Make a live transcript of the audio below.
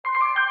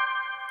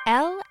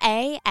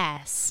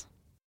LAS.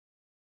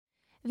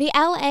 The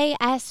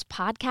LAS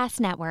Podcast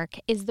Network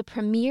is the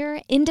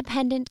premier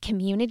independent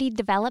community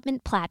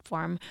development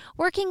platform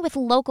working with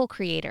local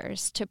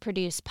creators to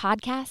produce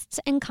podcasts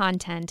and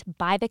content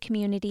by the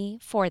community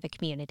for the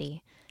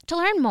community. To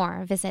learn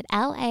more, visit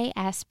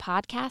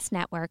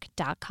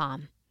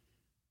laspodcastnetwork.com.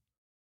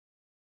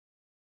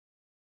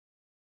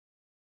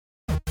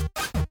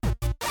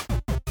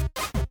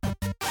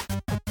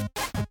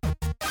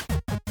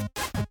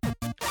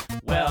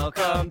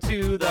 Welcome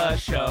to the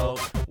show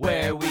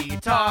where we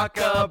talk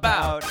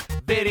about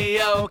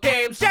video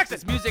games.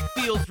 Jackson's music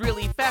feels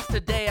really fast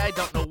today. I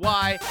don't know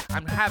why.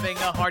 I'm having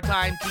a hard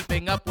time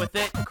keeping up with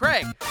it.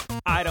 Craig.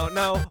 I don't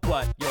know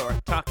what you're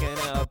talking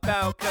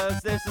about, cause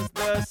this is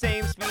the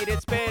same speed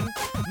it's been.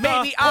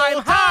 Maybe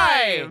I'm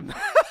high.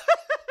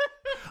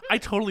 I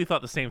totally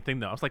thought the same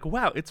thing, though. I was like,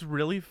 wow, it's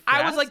really fast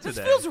I was like, this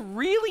today. feels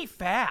really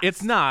fast.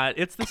 It's not.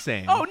 It's the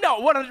same. Oh,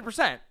 no,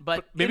 100%.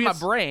 But maybe in my it's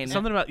brain.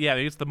 something about,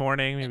 maybe it's the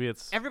morning. Maybe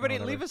it's... Everybody,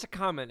 whatever. leave us a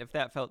comment if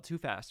that felt too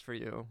fast for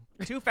you.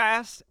 Too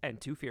fast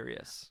and too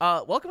furious.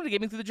 Welcome to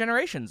Gaming Through the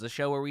Generations, a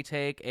show where we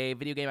take a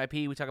video game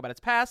IP, we talk about its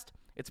past,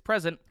 its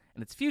present,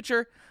 and its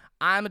future.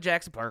 I'm a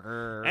Jackson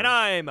Parker. And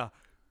I'm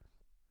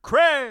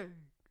Craig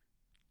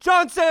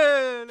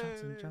Johnson.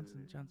 Johnson.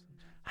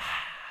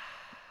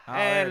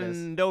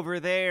 And over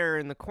there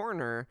in the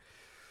corner,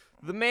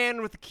 the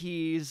man with the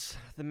keys,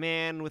 the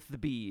man with the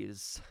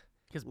bees.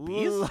 His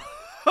bees?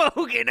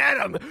 Logan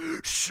Adam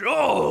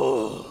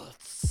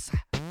Schultz.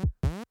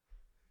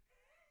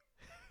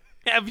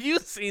 Have you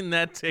seen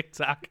that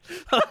TikTok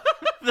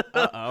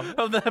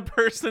of that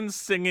person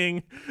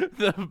singing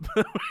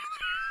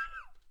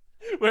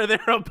where they're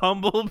a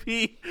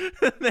bumblebee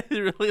and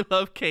they really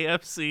love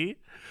KFC?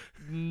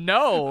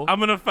 No. I'm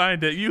gonna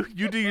find it. You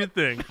do your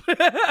thing.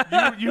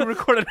 you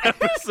record an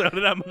episode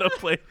and I'm gonna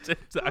play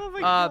TikTok. Oh my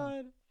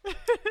god.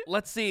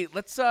 Let's see. Do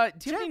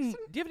you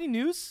have any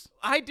news?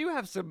 I do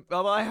have some.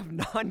 Well, I have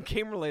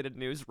non-game related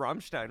news.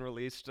 Rammstein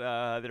released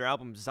their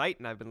album Zeit,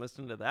 and I've been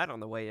listening to that on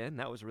the way in.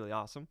 That was really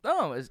awesome.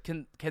 Oh,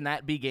 can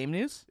that be game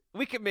news?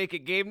 We can make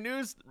it game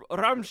news.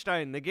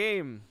 Rammstein, the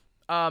game.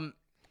 I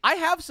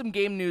have some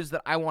game news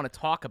that I want to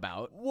talk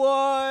about.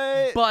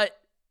 What? But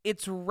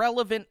it's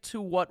relevant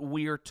to what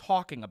we're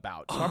talking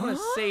about, so I'm going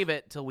to save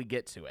it till we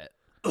get to it.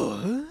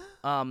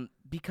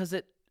 Because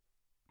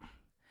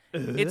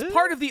it's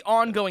part of the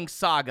ongoing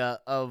saga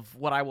of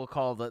what I will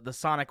call the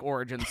Sonic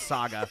Origins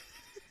saga.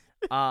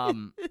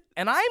 And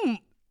I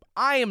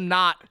am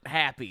not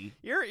happy.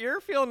 You're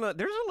feeling there's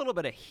a little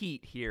bit of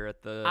heat here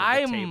at the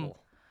table.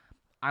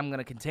 I'm going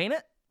to contain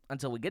it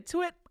until we get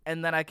to it,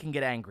 and then I can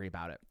get angry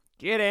about it.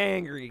 Get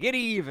angry. Get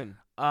even.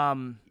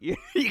 You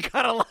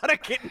got a lot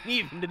of getting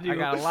even to do. I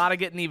got a lot of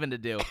getting even to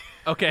do.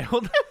 Okay,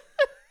 hold on.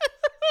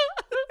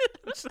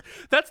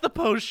 That's the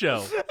post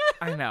show.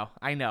 I know.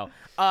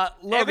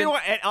 Logan,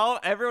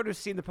 everyone who's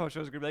seen the post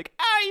show is gonna be like,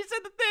 you said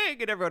the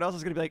thing, and everyone else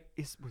is gonna be like,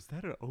 was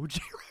that an OG?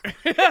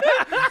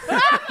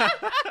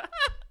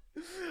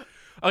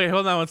 Okay,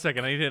 hold on one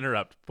second. I need to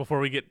interrupt before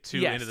we get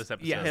too into this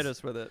episode. Yeah, hit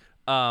us with it.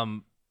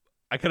 I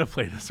could have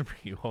played this for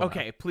you. Hold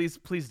okay, on.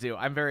 please do.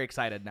 I'm very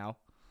excited now.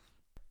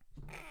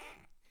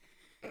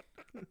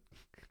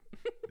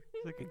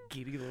 Like a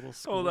giddy little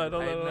school. Hold on.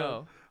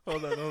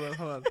 Hold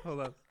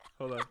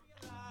on.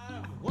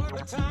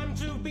 What a time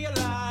to be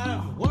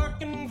alive,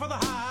 working for the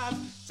hive,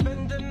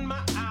 spending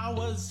my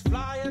hours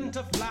flying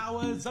to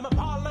flowers. I'm a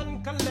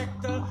pollen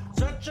collector,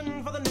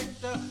 searching for the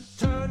nectar,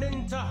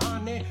 turning to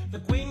honey. The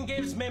queen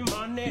gives me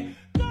money.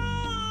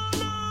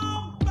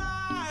 Gonna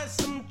buy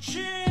some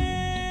chicken.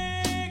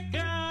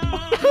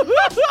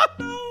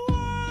 The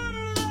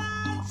one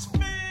that's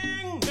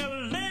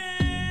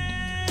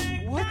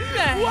finger-licked. What the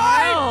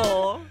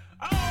hell?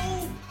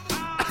 Oh,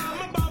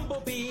 I'm a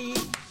bumblebee.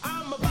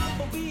 I'm a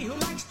bumblebee who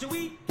likes to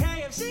eat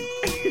KFC.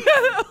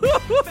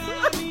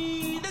 Spare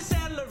me the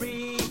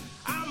celery.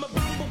 I'm a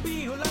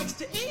bumblebee who likes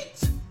to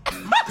eat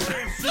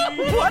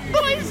KFC. What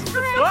voice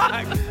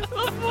crack?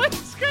 What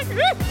voice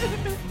crack?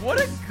 What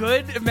a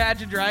good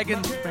Imagine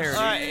Dragons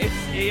parody.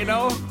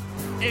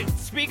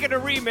 Speaking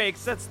of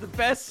remakes, that's the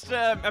best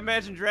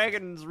Imagine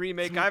Dragons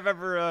remake I've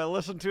ever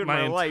listened to in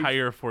my life.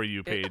 entire For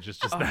You page is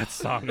just that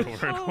song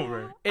over and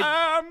over.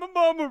 I'm a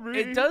bumblebee.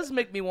 It does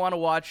make me want to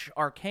watch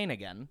Arcane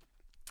again,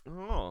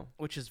 Oh,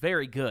 which is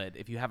very good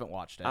if you haven't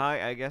watched it.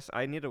 I guess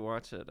I need to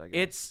watch it. I guess.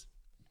 It's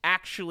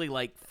actually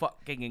like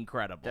fucking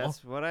incredible.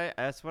 That's what I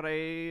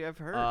have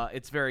heard.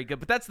 It's very good,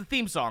 but that's the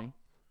theme song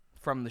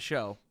from the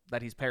show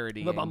that he's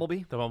parodying. the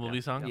Bumblebee. The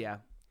Bumblebee song? Yeah.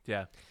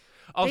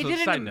 Also, They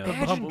did side an note,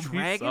 Imagine Bumblebee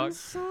Dragons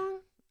song. song.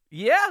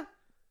 Yeah.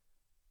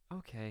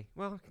 Okay,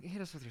 well, hit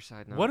us with your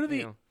side note. What are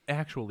the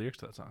actual lyrics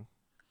to that song?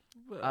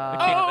 The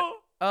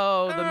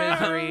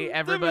misery.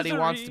 Everybody misery.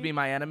 wants to be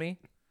my enemy.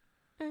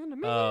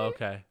 Oh,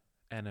 okay.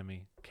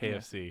 Enemy.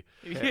 KFC.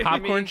 Yeah.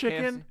 Popcorn KFC.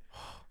 chicken?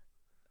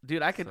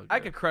 Dude, I could So I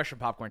good. could crush a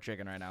popcorn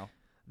chicken right now.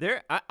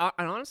 And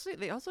honestly,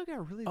 they also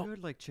got really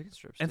good like chicken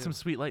strips And too. some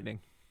Sweet Lightning.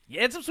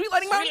 Yeah, and some Sweet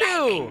Lightning Mountain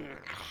Dew.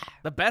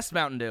 The best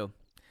Mountain Dew.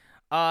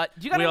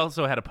 You got We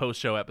also had a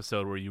post-show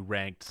episode where you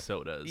ranked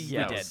sodas.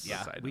 Yeah, That we was did, a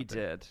yeah. side We note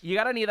there. did. you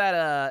got any of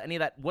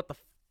that what the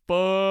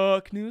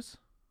fuck news?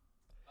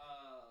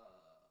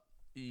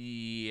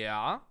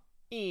 Yeah.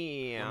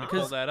 Yeah. Let me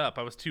pull that up.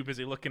 I was too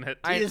busy looking at.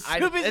 He's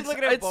too busy it's,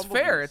 looking at it's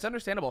Bumblebees. fair. It's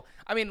understandable.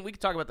 I mean, we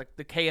could talk about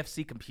the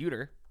KFC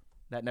computer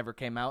that never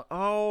came out.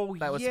 Oh,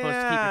 That was supposed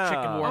to keep your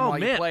chicken warm Oh while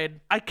you man, played.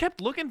 I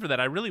kept looking for that.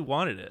 I really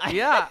wanted it.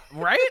 Yeah,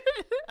 right?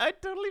 I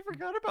totally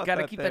forgot about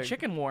Gotta that. keep that thing.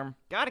 chicken warm.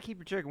 Gotta keep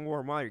your chicken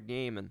warm while you're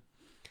gaming.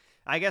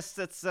 I guess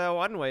that's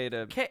one way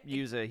to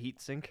use a heat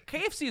sink.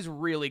 KFC is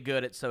really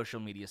good at social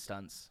media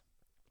stunts.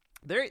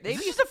 They Is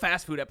this just a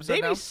fast food episode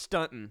They now? be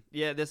stunting.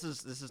 Yeah, this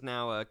is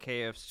now a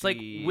KFC. It's like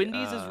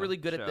Wendy's is really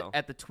good show.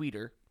 at the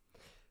tweeter.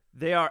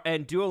 They are,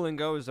 and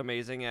Duolingo is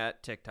amazing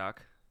at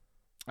TikTok.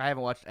 I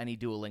haven't watched any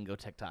Duolingo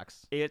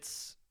TikToks.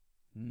 It's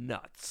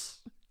nuts.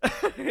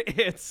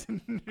 It's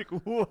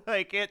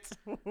like it's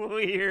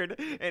weird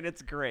and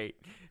it's great.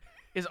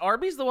 Is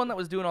Arby's the one that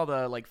was doing all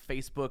the like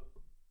Facebook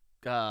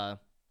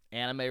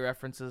anime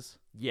references?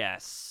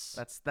 Yes,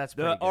 That's pretty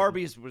the good.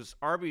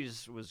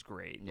 Arby's was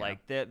great. Yeah.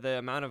 Like the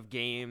amount of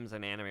games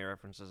and anime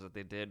references that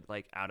they did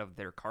like out of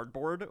their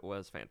cardboard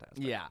was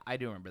fantastic. Yeah, I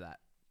do remember that.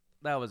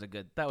 That was a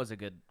good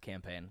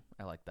campaign.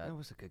 I like that. That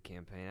was a good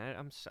campaign.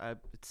 It's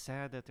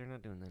sad that they're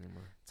not doing that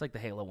anymore. It's like the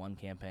Halo 1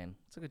 campaign.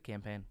 It's a good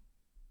campaign.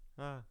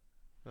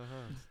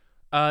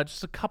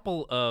 Just a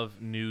couple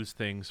of news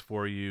things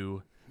for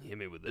you Hit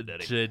me with the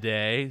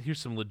today. Here's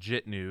some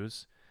legit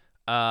news.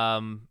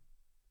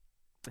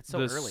 It's so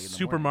the early in the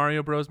Super morning.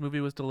 Mario Bros.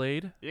 Movie was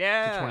delayed to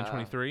Yeah,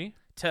 2023.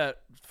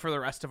 For the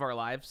rest of our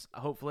lives,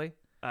 hopefully.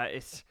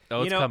 It's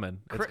Oh, it's you know, coming.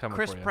 It's coming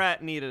Chris for you.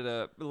 Pratt needed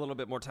a little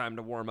bit more time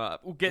to warm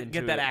up. Get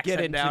into that it, accent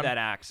get into down. that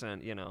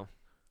accent. You know,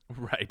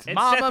 Right. And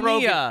Mamma Seth Rogen-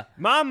 mia.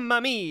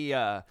 Mamma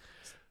mia!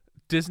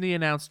 Disney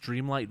announced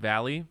Dreamlight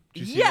Valley. Did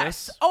you see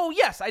Yes. this? Oh,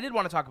 yes. I did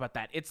want to talk about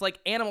that. It's like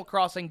Animal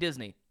Crossing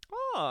Disney.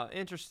 Oh,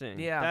 interesting.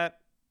 Yeah. That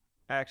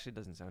actually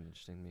doesn't sound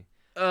interesting to me.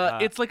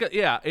 It's like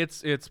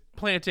it's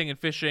planting and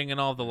fishing and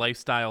all the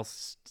lifestyle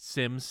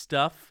sim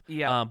stuff.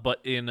 Yeah.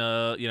 But in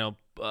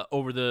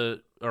over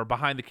the or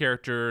behind the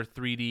character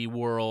 3D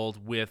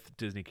world with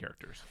Disney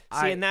characters.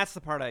 See, and that's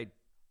the part I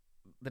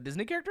The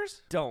Disney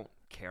characters? don't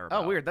care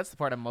about. Oh, weird. That's the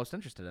part I'm most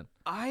interested in.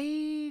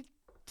 I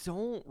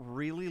don't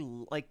really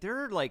like.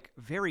 There are like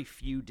very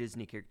few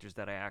Disney characters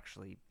that I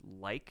actually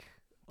like.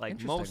 Like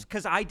Interesting. most,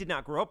 because I did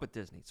not grow up with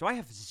Disney, so I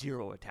have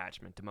zero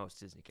attachment to most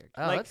Disney characters.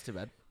 Oh, like, that's too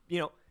bad. you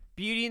know,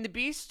 Beauty and the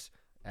Beast.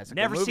 That's a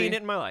good Never movie. seen it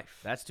in my life.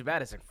 That's too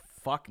bad. It's a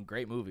fucking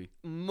great movie.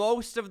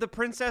 Most of the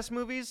princess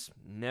movies,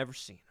 never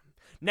seen them.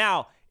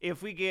 Now,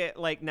 if we get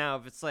like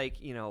if it's like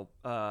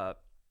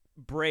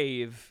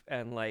Brave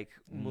and like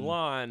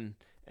Mulan.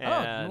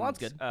 And, Mulan's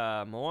good.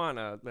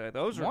 Moana.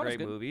 Those are Moana's great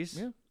good.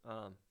 movies.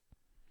 Yeah.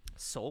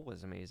 Soul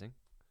was amazing.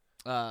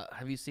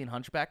 Have you seen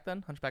Hunchback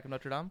then? Hunchback of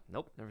Notre Dame?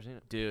 Nope, never seen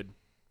it. Dude.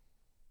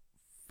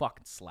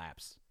 Fucking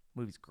slaps.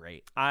 Movie's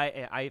great.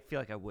 I feel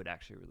like I would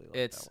actually really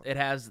like that one. It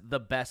has the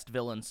best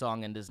villain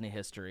song in Disney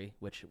history,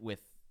 which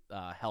with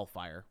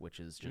Hellfire, which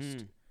is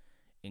just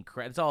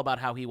incredible. It's all about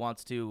how he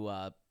wants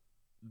to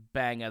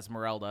bang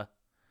Esmeralda,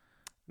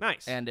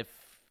 Nice. and if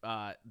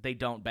they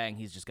don't bang,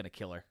 he's just gonna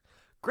kill her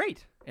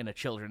Great. in a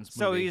children's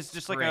So movie. he's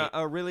just Great. like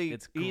a really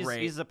It's he's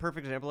great. he's a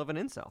perfect example of an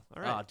incel.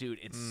 All right. Oh, dude,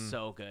 it's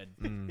so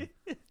good.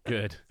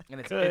 Good. And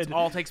it Good.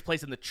 all takes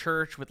place in the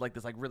church with like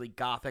this like really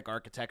gothic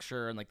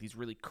architecture and like these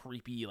really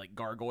creepy like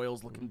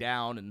gargoyles looking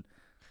down and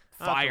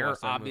I'll have to fire. watch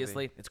that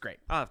Obviously, movie. it's great.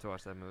 I'll have to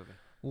watch that movie.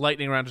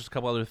 Lightning around just a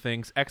couple other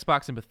things.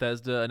 Xbox and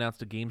Bethesda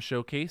announced a game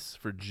showcase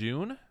for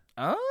June.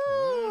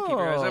 Oh, keep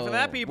your eyes out for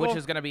that, people. Which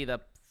is gonna be the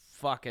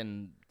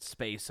fucking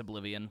space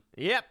Oblivion.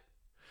 Yep.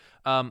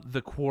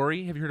 The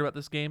Quarry. Have you heard about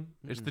this game?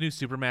 It's the new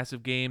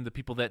Supermassive game. The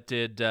people that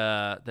did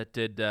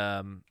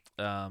the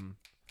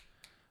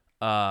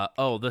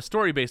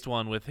story-based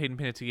one with Hayden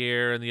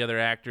Panettiere and the other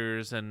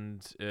actors,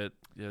 and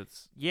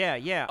it's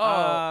Yeah.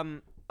 Oh.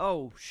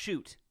 Oh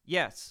shoot.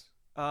 Yes.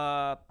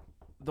 The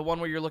one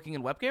where you're looking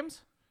in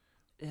webcams.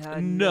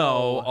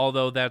 no.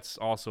 Although that's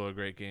also a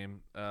great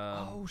game.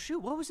 Oh shoot.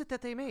 What was it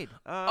that they made?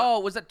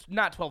 Was that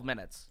not 12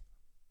 minutes?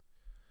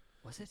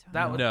 Was it?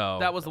 That No.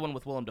 that was the one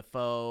with Willem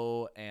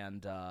Dafoe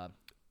and.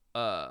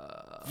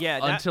 Yeah.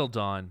 Until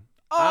Dawn.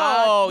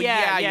 Oh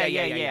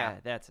yeah.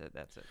 That's it.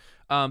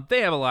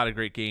 They have a lot of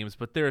great games,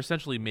 but they're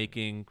essentially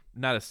making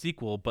not a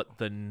sequel, but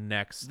the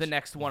next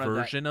one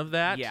version of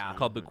that, Yeah.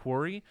 called The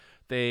Quarry.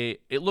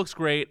 It looks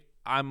great.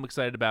 I'm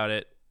excited about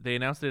it. They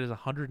announced it as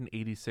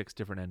 186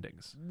 different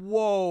endings.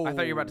 Whoa. I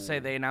thought you were about to say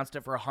they announced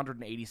it for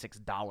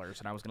 $186,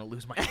 and I was going to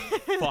lose my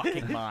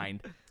fucking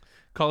mind.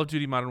 Call of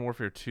Duty Modern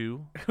Warfare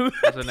 2 was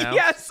announced.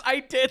 Yes, I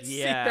did see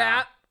Yeah.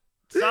 that.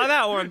 Saw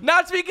that one.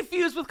 Not to be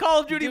confused with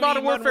Call of Duty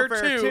Modern Warfare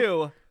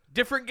 2.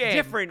 Different game.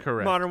 Different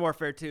Correct. Modern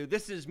Warfare 2.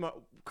 This is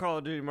Call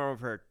of Duty Modern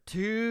Warfare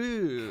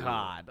 2.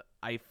 God,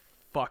 I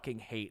fucking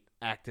hate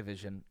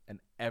Activision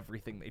and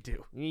everything they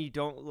do. You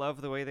don't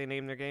love the way they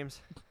name their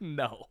games?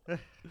 No.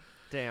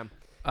 Damn.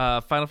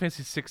 Final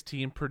Fantasy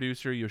 16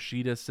 producer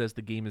Yoshida says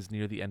the game is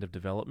near the end of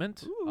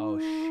development. Oh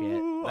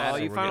shit! All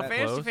you we're Final getting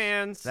Fantasy close.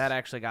 fans. That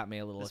actually got me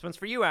a little. This one's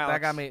for you, Alex.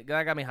 That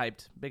got me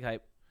hyped. Big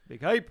hype.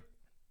 Big hype.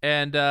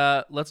 And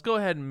let's go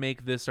ahead and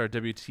make this our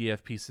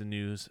WTF piece of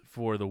news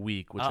for the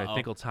week, which I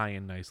think will tie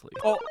in nicely.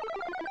 Oh,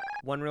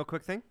 one real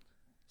quick thing.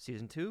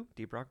 Season 2,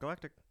 Deep Rock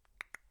Galactic.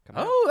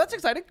 Coming out. Oh, that's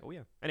exciting. Oh, yeah.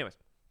 Anyways.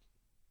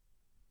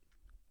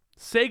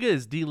 Sega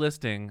is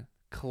delisting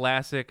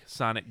classic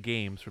Sonic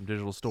games from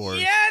digital stores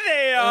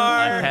they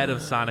are. ahead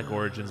of Sonic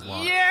Origins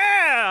launch.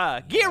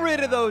 Yeah. Get rid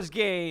of those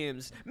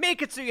games.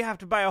 Make it so you have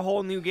to buy a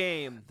whole new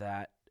game.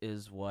 That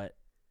is what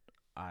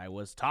I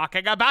was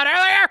talking about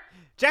earlier.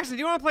 Jackson, do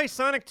you want to play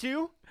Sonic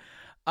 2?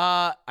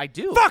 I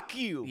do. Fuck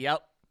you.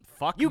 Yep.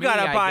 Fuck You me,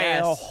 gotta I buy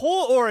guess. a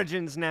whole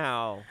Origins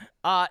now.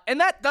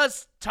 And that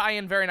does tie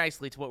in very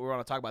nicely to what we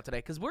want to talk about today,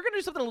 because we're going to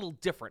do something a little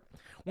different.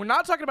 We're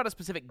not talking about a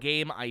specific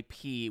game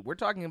IP. We're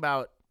talking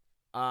about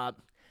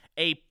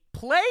a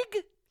plague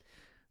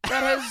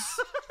that has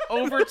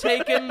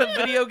overtaken the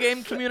video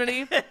game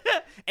community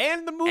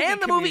And the movie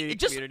and the movie,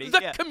 just community. the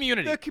Yeah.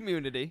 community. The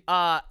community.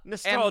 And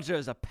Nostalgia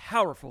is a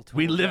powerful tool.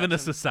 We live in a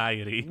Jackson.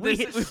 society.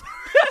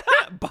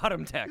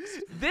 Bottom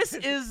text. this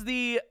is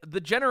the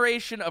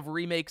generation of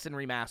remakes and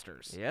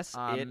remasters. Yes,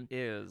 it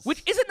is.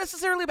 Which isn't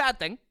necessarily a bad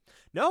thing.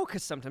 No,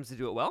 because sometimes they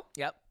do it well.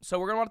 Yep. So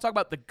we're going to want to talk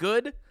about the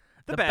good,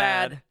 the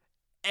bad,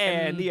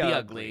 and the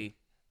ugly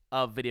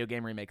of video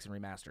game remakes and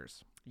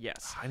remasters.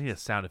 Yes. I need a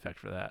sound effect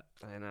for that.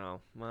 I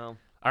know. Well,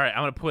 All right,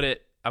 I'm going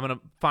to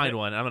find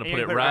one. I'm going to put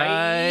you it put it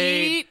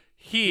right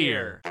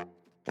here.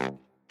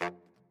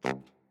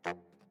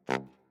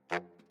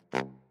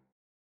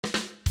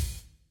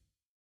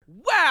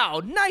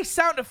 Wow, nice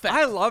sound effect.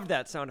 I love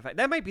that sound effect.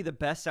 That might be the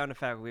best sound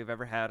effect we've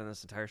ever had in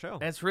this entire show.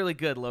 That's really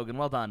good, Logan.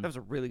 Well done. That was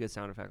a really good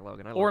sound effect,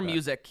 Logan. I Or love that.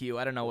 music cue.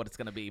 I don't know what it's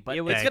going to be, but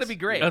It was- it's going to be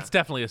great. That's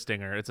definitely a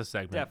stinger. It's a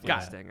segment. Definitely a Yeah.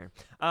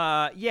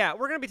 stinger. Yeah,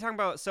 we're gonna be talking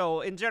about.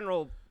 So in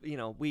general, you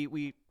know,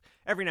 we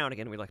every now and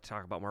again we like to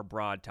talk about more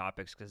broad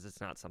topics because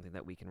it's not something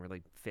that we can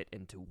really fit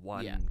into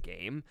one Yeah.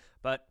 game,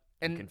 but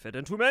And- we can fit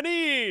into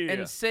many.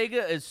 And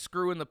Sega is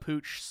screwing the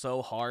pooch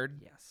so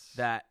hard yes,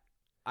 that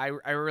I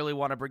really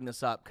want to bring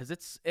this up because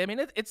it's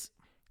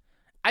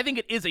I think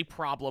it is a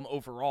problem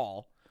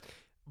overall,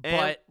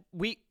 and but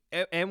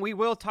we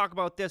will talk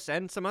about this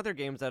and some other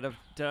games that have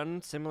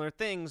done similar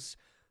things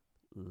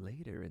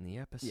later in the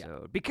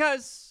episode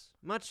because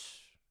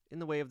much in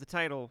the way of the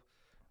title,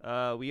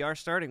 we are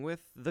starting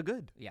with the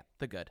good. yeah,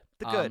 the good.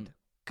 The good.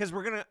 Because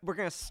we're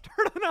gonna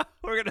start on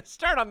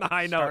the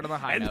high note. Start on the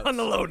high and notes. on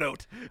the low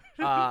note.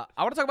 I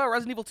want to talk about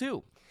Resident Evil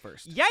 2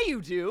 first. Yeah,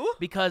 you do.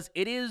 Because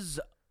it is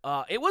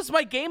it was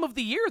my game of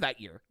the year that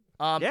year.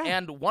 Yeah.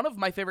 And one of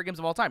my favorite games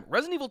of all time.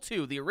 Resident Evil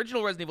 2, the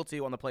original Resident Evil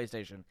 2 on the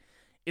PlayStation,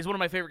 is one of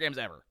my favorite games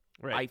ever.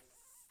 Right. I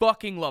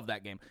fucking love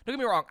that game. Don't get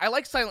me wrong, I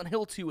like Silent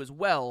Hill 2 as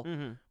well,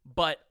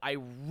 but I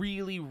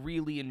really,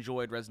 really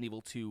enjoyed Resident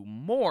Evil 2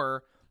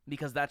 more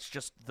because that's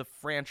just the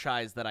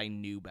franchise that I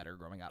knew better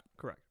growing up.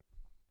 Correct.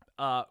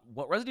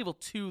 What Resident Evil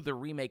 2, the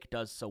remake,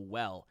 does so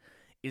well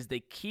is they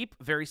keep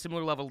very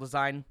similar level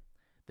design.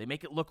 They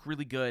make it look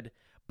really good,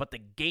 but the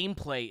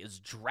gameplay is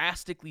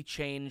drastically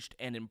changed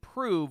and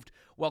improved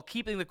while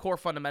keeping the core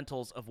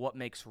fundamentals of what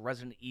makes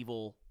Resident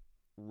Evil.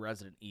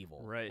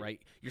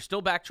 Right? You're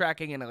still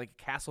backtracking in like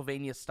a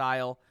Castlevania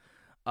style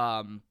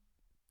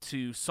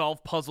to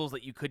solve puzzles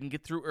that you couldn't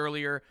get through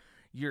earlier.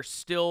 You're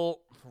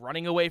still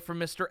running away from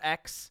Mr.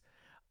 X.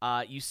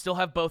 You still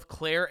have both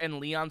Claire and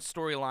Leon's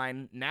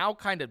storyline now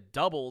kind of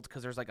doubled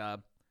because there's like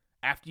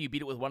after you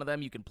beat it with one of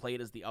them, you can play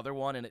it as the other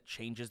one and it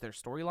changes their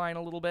storyline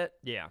a little bit.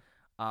 Yeah.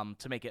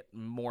 To make it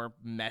more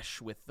mesh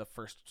with the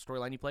first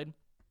storyline you played.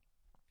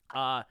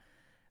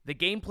 The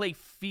gameplay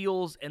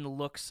feels and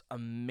looks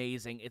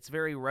amazing. It's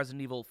very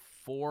Resident Evil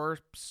 4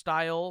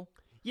 style.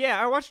 Yeah,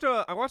 I watched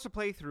a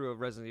playthrough of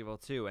Resident Evil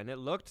 2, and it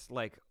looked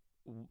like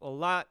a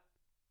lot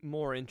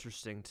more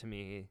interesting to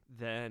me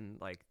than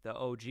like the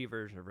OG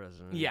version of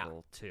Resident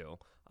Evil 2.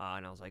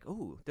 And I was like,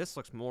 ooh, this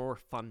looks more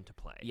fun to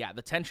play. Yeah,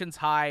 the tension's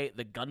high.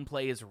 The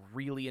gunplay is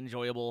really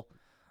enjoyable.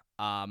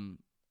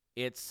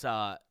 It's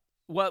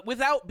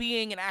without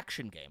being an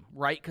action game,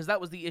 right? Because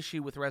that was the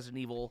issue with Resident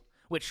Evil,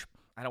 which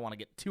I don't want to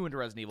get too into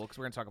Resident Evil because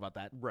we're going to talk about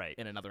that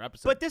in another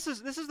episode. But this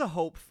is the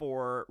hope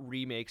for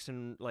remakes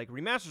and like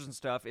remasters and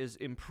stuff is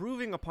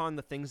improving upon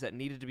the things that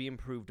needed to be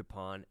improved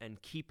upon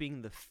and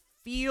keeping the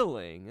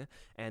feeling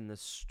and the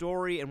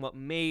story and what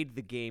made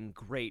the game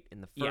great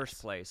in the first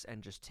place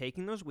and just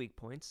taking those weak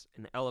points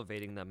and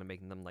elevating them and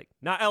making them like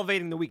not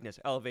elevating the weakness,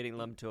 elevating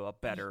them to a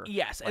better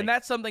and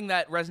that's something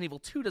that Resident Evil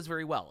 2 does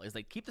very well is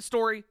they keep the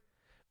story,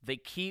 they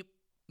keep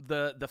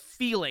the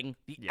feeling,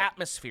 the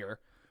atmosphere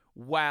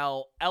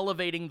while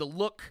elevating the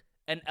look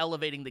and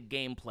elevating the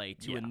gameplay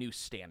to a new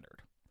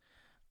standard.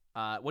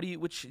 Do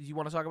you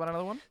want to talk about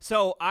another one?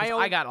 So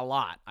I got a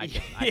lot I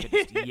could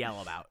just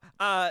yell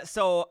about.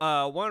 So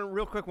one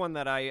real quick one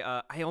that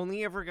I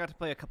only ever got to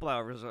play a couple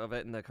hours of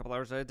it, and the couple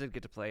hours that I did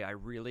get to play, I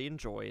really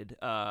enjoyed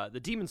the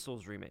Demon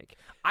Souls remake.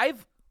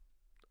 I've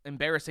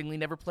embarrassingly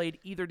never played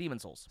either Demon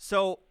Souls.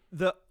 So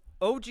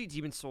OG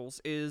Demon Souls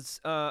is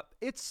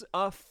it's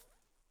a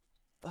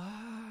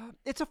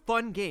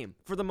fun game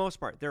for the most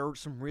part. There are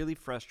some really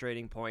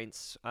frustrating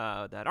points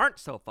that aren't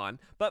so fun,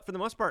 but for the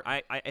most part,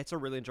 it's a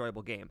really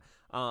enjoyable game.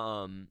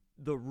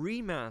 The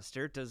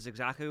remaster does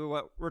exactly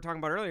what we were talking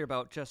about earlier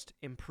about just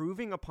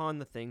improving upon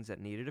the things that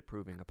needed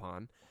improving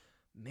upon.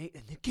 And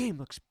the game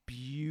looks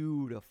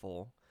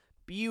beautiful.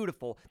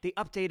 Beautiful. They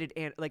updated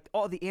and like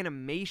all the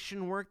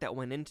animation work that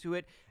went into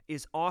it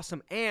is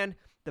awesome. And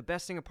the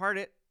best thing about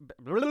it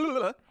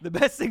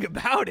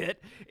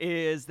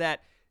is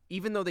that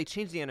even though they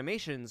changed the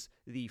animations,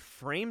 the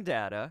frame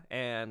data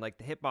and like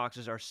the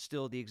hitboxes are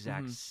still the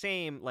exact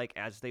same like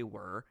as they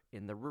were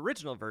in the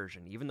original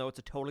version. Even though it's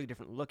a totally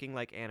different looking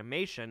like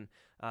animation,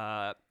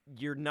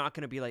 you're not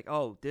going to be like,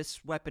 oh,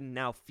 this weapon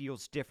now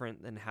feels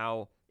different than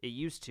how it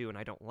used to, and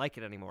I don't like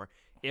it anymore.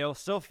 It'll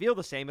still feel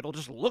the same. It'll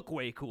just look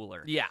way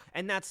cooler. Yeah.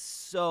 And that's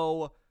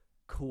so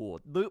cool.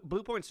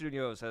 Blue Point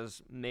Studios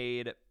has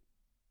made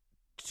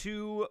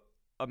 2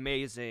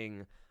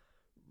 amazing...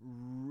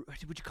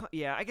 Would you call?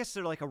 Yeah, I guess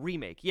they're like a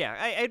remake.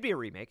 Yeah, it'd be a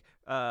remake.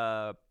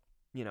 Shadow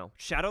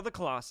of the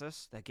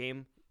Colossus. That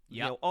game,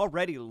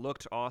 already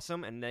looked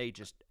awesome, and they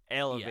just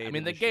elevated. Yeah, I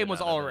mean, the shit game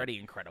was out of it. already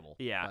incredible.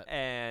 Yeah, but...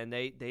 and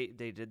they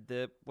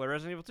did what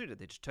Resident Evil 2 did.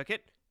 They just took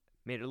it,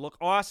 made it look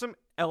awesome,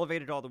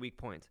 elevated all the weak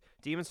points.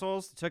 Demon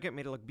Souls took it,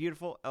 made it look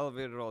beautiful,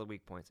 elevated all the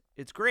weak points.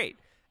 It's great,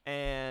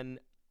 and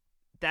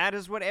that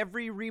is what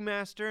every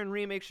remaster and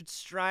remake should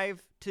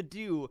strive to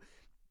do.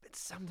 But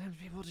sometimes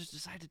people just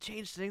decide to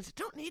change things that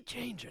don't need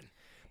changing.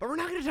 But we're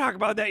not going to talk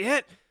about that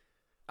yet.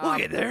 We'll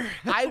get there.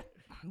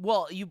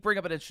 Well, you bring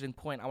up an interesting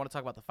point. I want to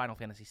talk about the Final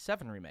Fantasy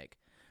VII remake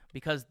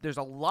because there's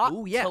a lot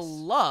to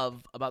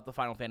love about the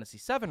Final Fantasy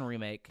VII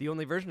remake. The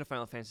only version of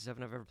Final Fantasy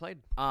VII I've ever played.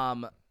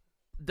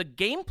 The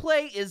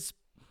gameplay is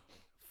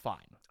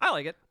fine. I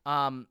like it.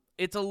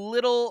 It's a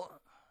little...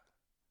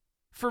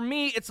 For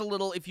me, it's a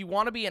little... If you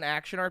want to be an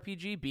action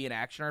RPG, be an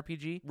action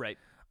RPG. Right.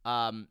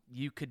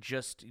 You could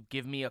just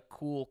give me a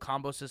cool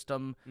combo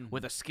system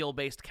with a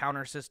skill-based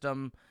counter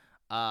system.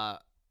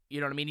 You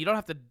know what I mean? You don't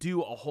have to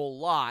do a whole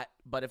lot,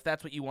 but if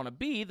that's what you want to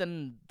be,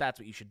 then that's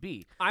what you should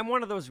be. I'm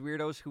one of those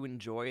weirdos who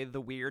enjoy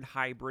the weird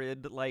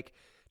hybrid, like,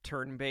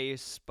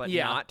 turn-based, but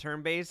not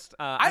turn-based.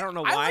 I don't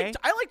know why.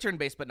 I like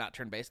turn-based, but not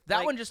turn-based. That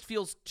Like- one just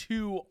feels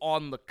too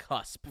on the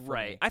cusp for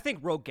Right. me. I think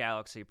Rogue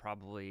Galaxy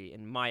probably,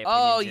 in my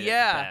opinion, did it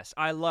yeah. the best.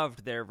 I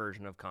loved their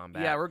version of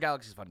combat. Yeah, Rogue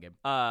Galaxy's a fun game.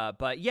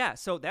 But yeah,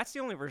 so that's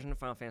the only version of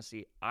Final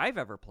Fantasy I've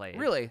ever played.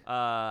 Really?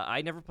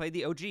 I never played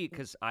the OG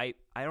because I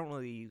don't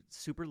really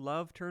super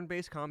love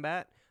turn-based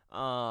combat.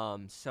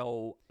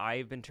 So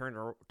I've been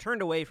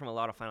turned away from a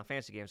lot of Final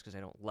Fantasy games because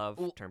I don't love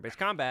turn-based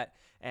combat.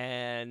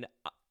 And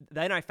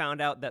then I found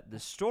out that the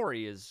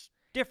story is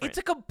different. It's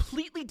a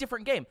completely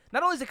different game.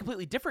 Not only is it a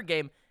completely different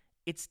game,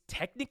 it's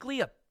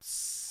technically a...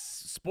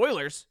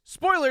 Spoilers.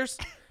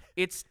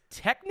 It's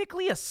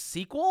technically a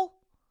sequel.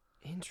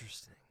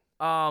 Interesting.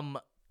 To...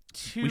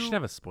 We should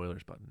have a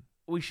spoilers button.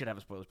 We should have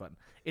a spoilers button.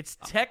 It's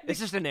technically... It's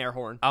just an air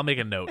horn. I'll make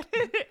a note.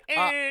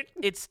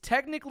 It's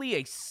technically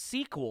a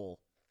sequel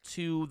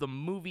to the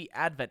movie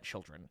Advent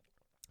Children.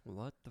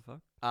 What the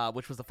fuck?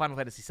 Which was the Final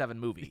Fantasy VII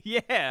movie.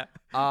 Yeah.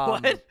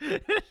 What?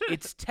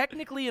 It's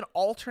technically an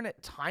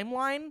alternate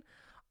timeline.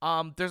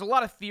 There's a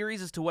lot of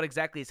theories as to what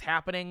exactly is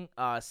happening.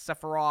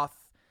 Sephiroth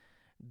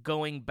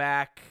going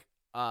back,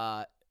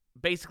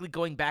 basically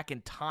going back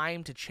in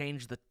time to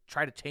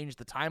try to change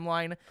the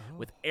timeline.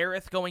 With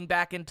Aerith going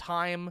back in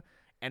time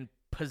and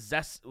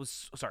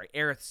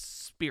Aerith's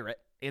spirit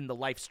in the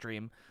life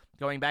stream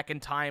going back in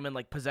time and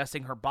like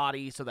possessing her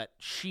body so that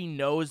she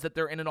knows that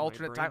they're in an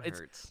alternate time.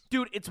 It's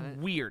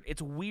weird.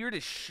 It's weird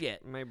as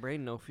shit. My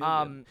brain no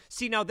feel good.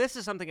 See, now this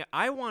is something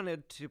I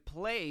wanted to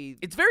play.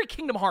 It's very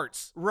Kingdom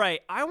Hearts. Right.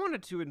 I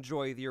wanted to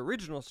enjoy the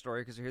original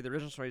story because I hear the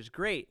original story is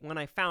great. When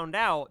I found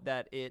out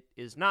that it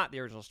is not the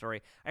original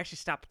story, I actually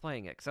stopped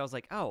playing it because I was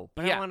like, oh,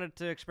 but I wanted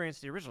to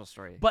experience the original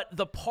story. But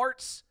the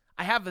parts,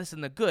 I have this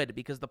in the good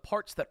because the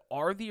parts that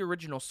are the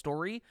original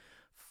story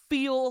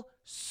feel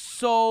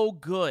so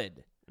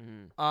good.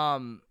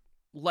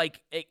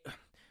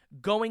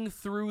 Going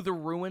through the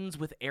ruins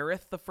with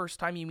Aerith the first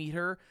time you meet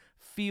her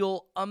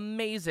feel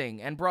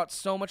amazing and brought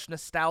so much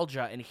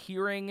nostalgia, and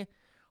hearing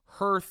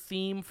her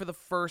theme for the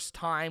first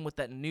time with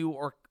that new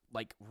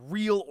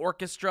real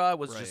orchestra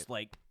was just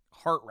like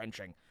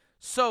heart-wrenching.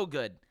 So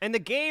good. And the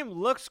game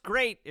looks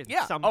great in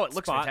some it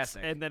looks spots,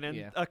 fantastic. and then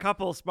in a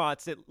couple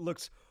spots it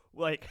looks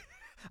like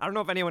I don't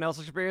know if anyone else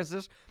experienced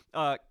this.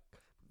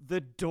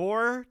 The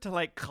door to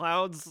like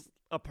Cloud's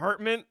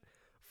apartment,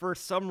 for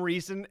some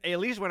reason, at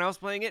least when I was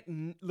playing it,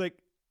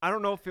 I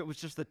don't know if it was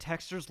just the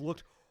textures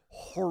looked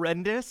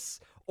horrendous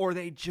or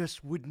they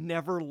just would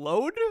never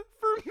load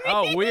for me.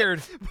 Oh,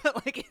 weird.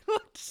 But it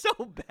looked so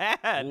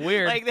bad.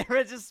 Weird. There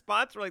were just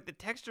spots where the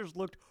textures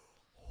looked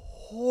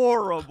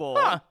horrible.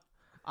 Huh.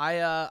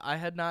 I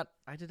did not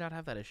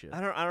have that issue.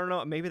 I don't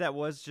know. Maybe that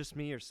was just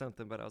me or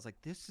something, but I was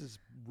like, this is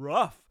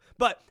rough.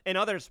 But in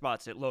other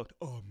spots, it looked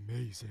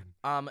amazing.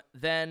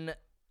 Then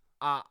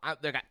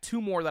They got two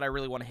more that I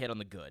really want to hit on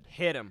the good.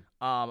 Hit him.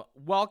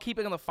 While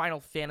keeping on the Final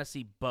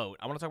Fantasy boat,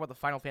 I want to talk about the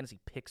Final Fantasy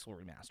Pixel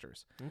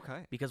remasters.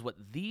 Okay. Because what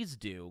these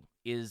do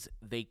is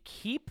they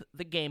keep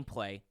the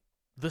gameplay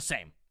the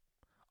same.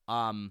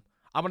 I'm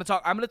gonna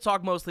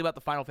talk mostly about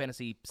the Final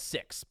Fantasy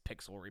VI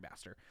Pixel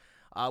remaster,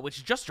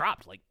 which just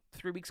dropped like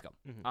 3 weeks ago.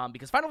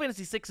 Because Final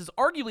Fantasy VI is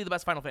arguably the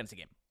best Final Fantasy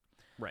game.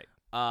 Right.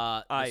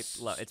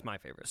 It's my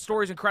favorite.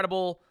 Story's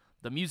incredible.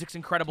 The music's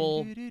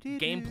incredible.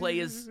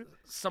 Gameplay is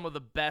some of the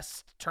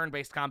best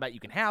turn-based combat you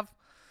can have.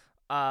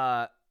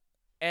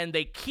 And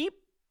they keep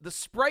the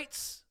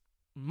sprites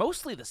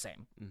mostly the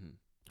same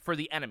for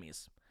the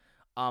enemies.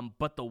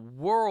 But the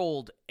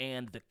world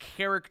and the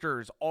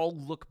characters all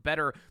look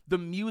better. The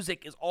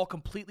music is all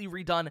completely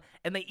redone.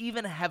 And they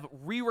even have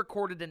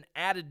re-recorded and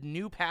added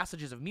new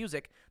passages of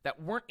music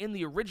that weren't in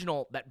the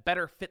original that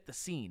better fit the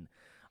scene.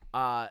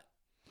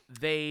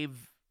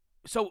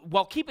 So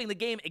while keeping the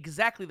game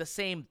exactly the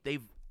same,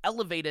 they've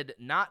elevated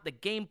not the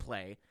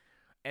gameplay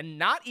and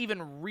not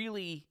even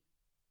really,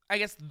 I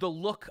guess, the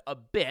look a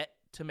bit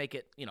to make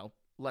it,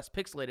 less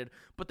pixelated,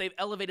 but they've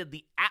elevated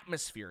the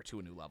atmosphere to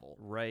a new level.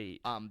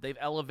 Right. They've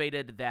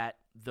elevated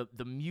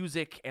the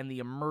music and the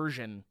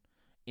immersion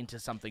into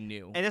something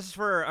new. And this is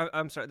for,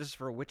 I'm sorry, this is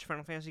for which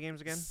Final Fantasy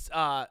games again?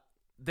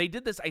 They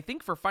did this, I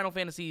think, for Final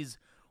Fantasies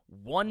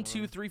 1,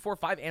 2, 3, 4,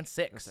 5, and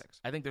 6.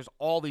 I think there's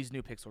all these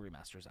new pixel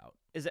remasters out.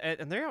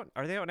 And they're out?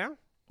 Are they out now?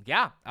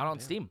 Yeah, out on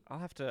Steam. I'll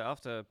have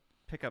to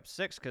pick up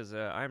 6 because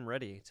I'm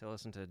ready to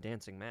listen to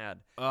Dancing Mad.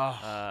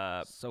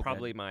 So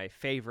probably good. my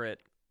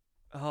favorite.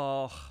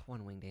 Oh,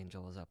 One Winged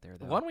Angel is up there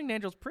though. One Winged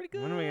Angel's pretty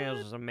good. One Winged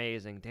Angel is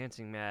amazing.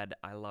 Dancing Mad,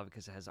 I love it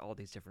because it has all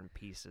these different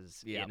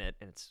pieces in it,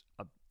 and it's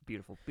a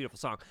beautiful, beautiful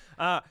song.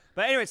 But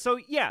anyway, so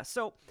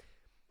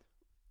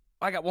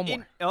I got one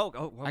more.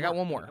 I got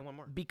one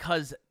more.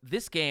 Because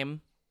this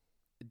game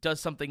does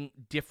something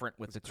different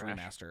with its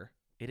remaster.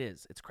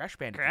 It's Crash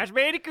Bandicoot. Crash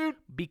Bandicoot!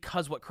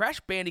 Because what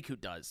Crash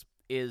Bandicoot does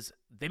is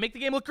they make the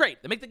game look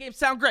great. They make the game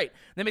sound great.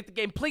 They make the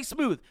game play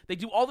smooth. They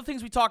do all the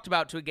things we talked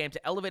about to a game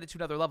to elevate it to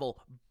another level.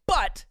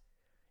 But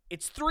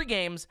it's 3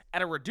 games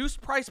at a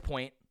reduced price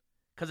point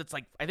because it's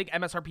like, I think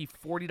MSRP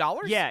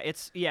 $40. Yeah,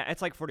 it's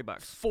like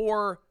 $40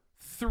 for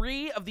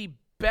 3 of the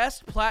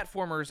best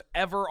platformers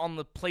ever on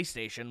the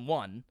PlayStation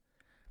 1,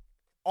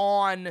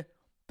 on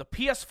the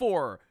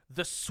PS4,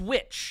 the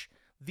Switch,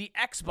 the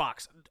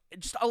Xbox,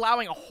 just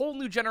allowing a whole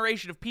new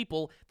generation of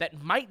people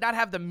that might not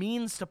have the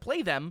means to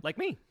play them, like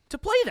me, to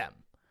play them,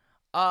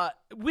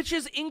 which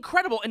is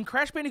incredible. And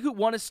Crash Bandicoot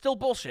 1 is still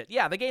bullshit.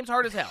 Yeah, the game's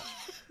hard as hell.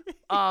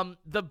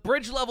 The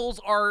bridge levels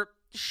are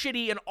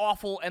shitty and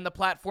awful, and the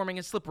platforming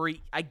is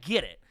slippery. I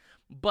get it.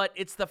 But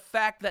it's the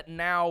fact that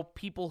now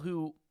people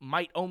who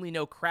might only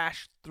know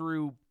Crash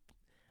through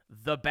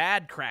the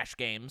bad Crash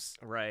games,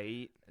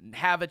 right,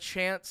 have a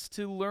chance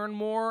to learn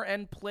more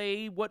and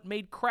play what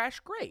made Crash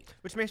great.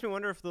 Which makes me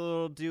wonder if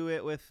they'll do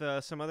it with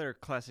some other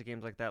classic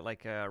games like that,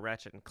 like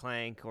Ratchet and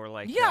Clank or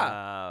like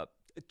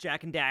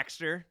Jack and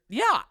Daxter.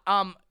 Yeah,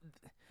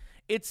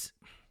 it's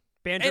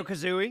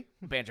Banjo-Kazooie.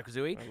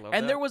 Banjo-Kazooie. And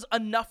that. There was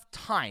enough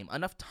time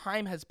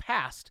has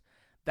passed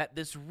that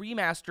this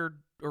remaster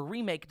or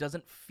remake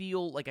doesn't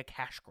feel like a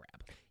cash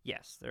grab.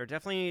 Yes, there are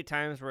definitely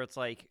times where it's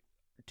like,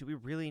 do we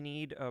really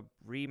need a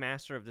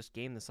remaster of this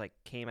game that's like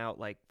came out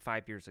like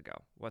 5 years ago?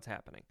 What's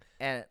happening?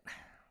 And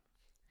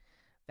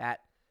that,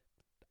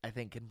 I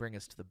think, can bring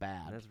us to the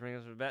bad. Let's bring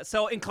us to the bad.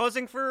 So in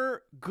closing,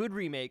 for good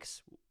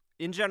remakes,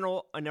 in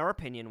general, in our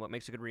opinion, what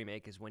makes a good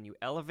remake is when you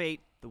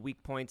elevate the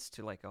weak points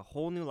to like a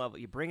whole new level.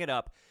 You bring it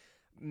up.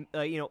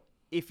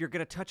 If you're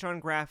going to touch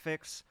on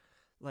graphics,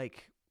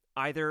 like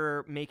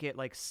either make it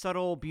like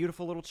subtle,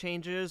 beautiful little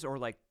changes or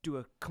like do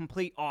a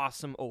complete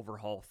awesome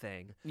overhaul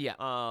thing.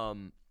 Yeah.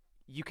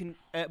 You can.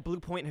 Blue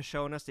Point has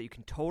shown us that you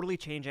can totally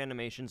change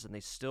animations and they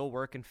still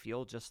work and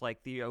feel just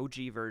like the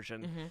OG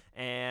version.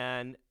 Mm-hmm.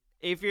 And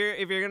if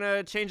you're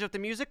gonna change up the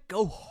music,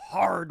 go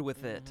hard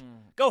with it. Mm-hmm.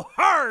 Go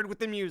hard with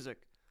the music.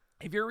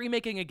 If you're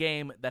remaking a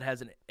game that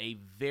has a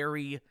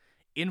very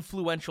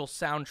influential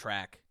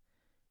soundtrack,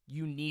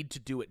 you need to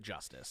do it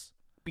justice.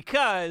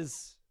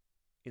 Because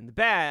in the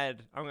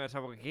bad, I'm gonna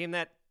talk about a game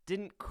that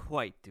didn't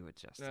quite do it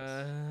justice.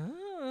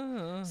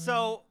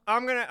 So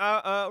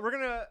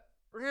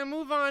we're gonna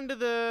move on to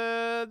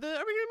are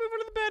we gonna move on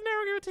to the bad now?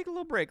 We're gonna take a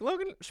little break.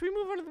 Logan, should we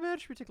move on to the bad? Or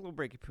should we take a little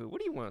breaky poo? What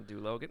do you want to do,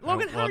 Logan?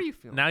 Logan, how are you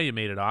feeling? Now you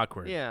made it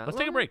awkward. Yeah, let's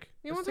take a break.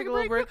 You want to take a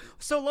little break?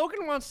 So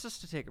Logan wants us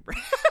to take a break.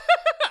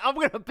 I'm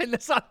gonna pin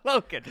this on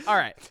Logan. All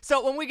right.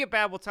 So when we get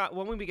back, we'll talk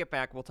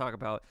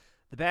about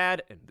the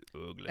bad and the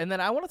ugly. And then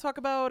I want to talk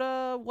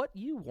about what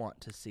you want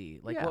to see,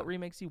 what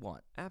remakes you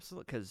want.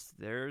 Absolutely, because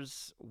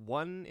there's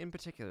one in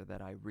particular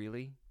that I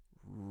really,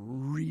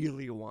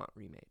 really want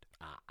remade.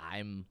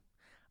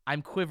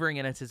 I'm quivering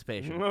in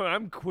anticipation.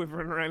 I'm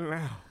quivering right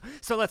now.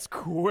 So let's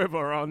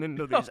quiver on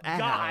into these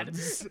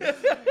ads.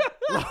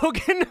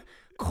 Logan,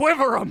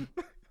 quiver them.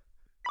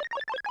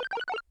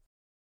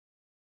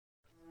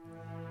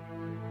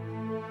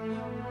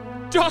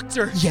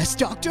 Doctor! Yes,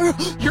 Doctor?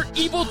 Your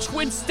evil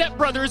twin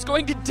stepbrother is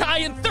going to die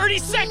in 30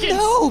 seconds!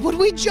 No, but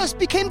we just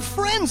became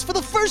friends for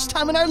the first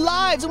time in our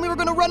lives, and we were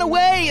going to run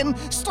away and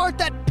start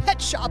that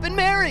pet shop in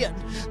Marion.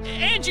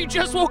 And you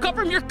just woke up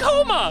from your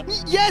coma!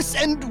 Yes,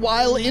 and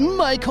while in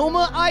my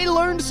coma, I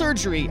learned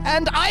surgery,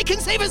 and I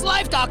can save his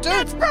life, Doctor!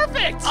 That's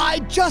perfect! I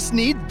just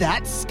need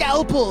that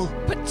scalpel.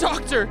 But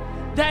Doctor,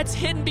 that's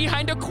hidden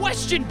behind a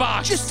question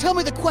box! Just tell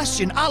me the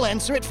question. I'll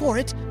answer it for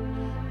it.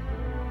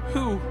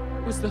 Who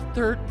was the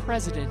third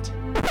president?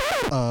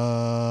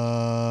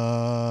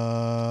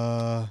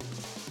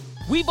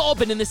 We've all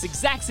been in this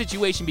exact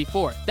situation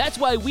before. That's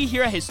why we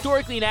here at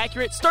Historically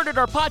Inaccurate started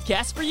our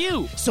podcast for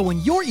you. So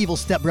when your evil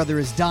stepbrother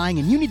is dying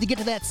and you need to get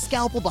to that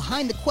scalpel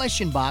behind the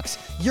question box,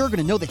 you're going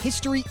to know the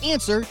history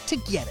answer to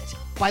get it.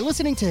 By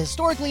listening to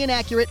Historically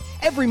Inaccurate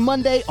every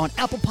Monday on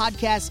Apple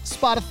Podcasts,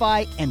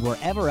 Spotify, and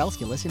wherever else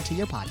you listen to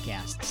your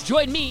podcasts.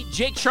 Join me,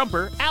 Jake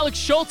Trumper, Alex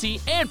Schulte,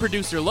 and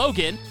producer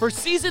Logan for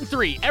Season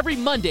 3 every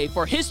Monday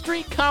for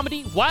history,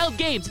 comedy, wild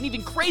games, and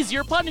even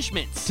crazier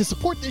punishments. To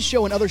support this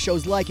show and other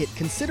shows like it,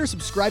 consider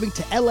subscribing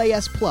to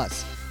LAS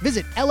Plus.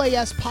 Visit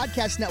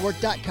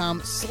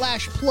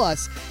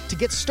laspodcastnetwork.com/plus to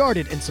get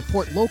started and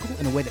support local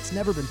in a way that's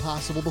never been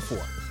possible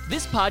before.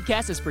 This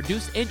podcast is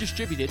produced and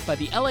distributed by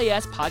the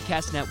LAS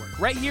Podcast Network,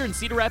 right here in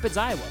Cedar Rapids,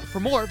 Iowa.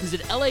 For more,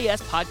 visit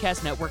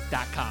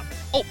laspodcastnetwork.com.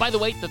 Oh, by the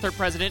way, the third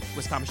president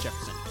was Thomas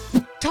Jefferson.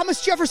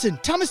 Thomas Jefferson!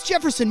 Thomas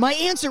Jefferson! My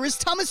answer is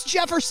Thomas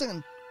Jefferson!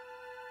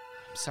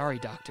 I'm sorry,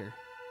 Doctor.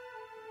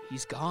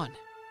 He's gone.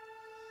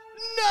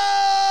 No!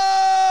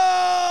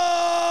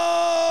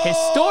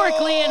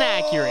 Historically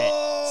Inaccurate,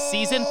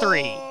 Season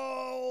 3.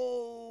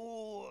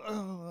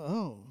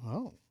 Oh.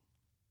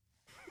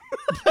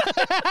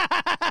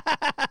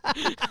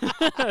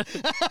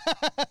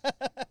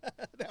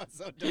 That was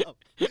so dumb.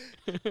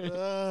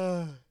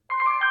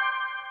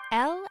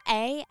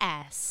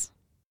 LAS.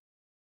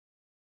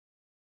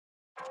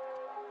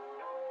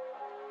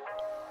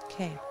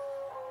 Okay.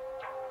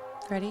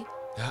 Ready?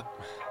 Yeah.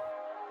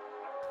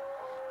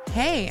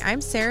 Hey,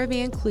 I'm Sarah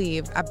Van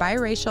Cleve, a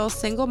biracial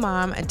single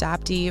mom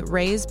adoptee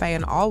raised by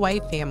an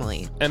all-white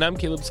family. And I'm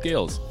Caleb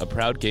Scales, a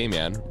proud gay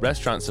man,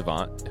 restaurant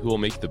savant who will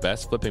make the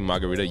best flipping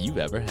margarita you've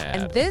ever had.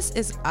 And this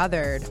is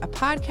Othered, a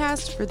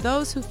podcast for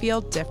those who feel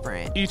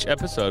different. Each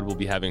episode we'll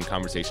be having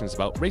conversations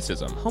about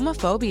racism,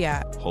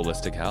 Homophobia,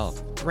 holistic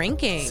health,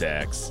 drinking,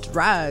 sex,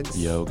 drugs,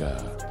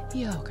 yoga,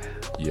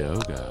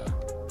 yoga,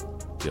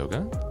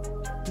 yogurt.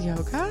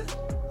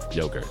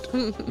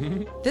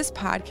 This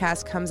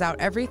podcast comes out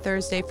every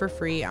Thursday for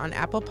free on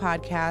Apple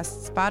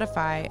Podcasts,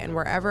 Spotify, and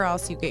wherever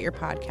else you get your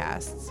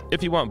podcasts.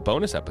 If you want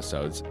bonus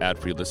episodes,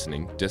 ad-free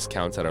listening,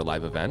 discounts at our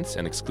live events,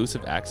 and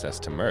exclusive access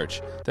to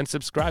merch, then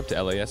subscribe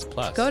to LAS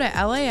Plus. Go to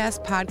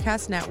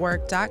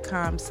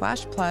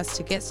laspodcastnetwork.com/plus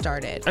to get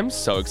started. I'm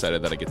so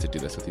excited that I get to do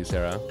this with you,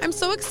 Sarah. I'm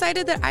so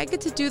excited that I get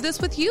to do this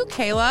with you,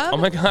 Caleb. Oh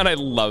my God, I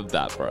love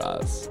that for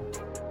us.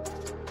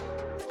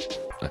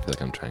 I feel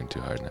like I'm trying too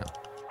hard now.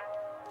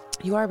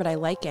 You are, but I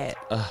like it.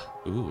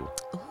 Ooh.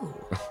 Ooh,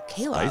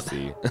 Caleb.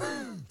 Spicy.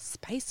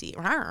 Spicy.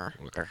 Rawr.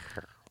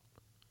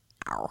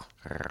 Ow.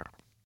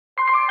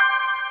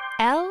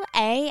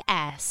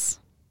 LAS.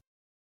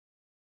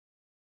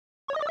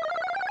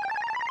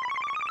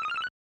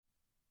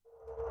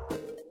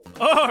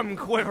 Oh, I'm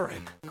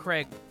quivering.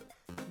 Craig,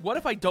 what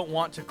if I don't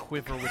want to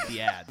quiver with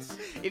the ads?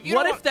 If you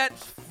What don't if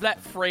that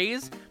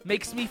phrase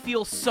makes me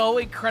feel so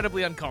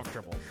incredibly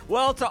uncomfortable?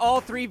 Well, to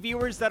all 3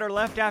 viewers that are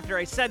left after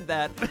I said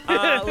that,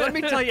 let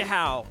me tell you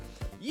how.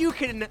 You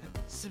can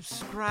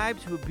subscribe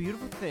to a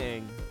beautiful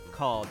thing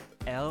called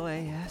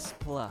LAS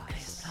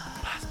Plus.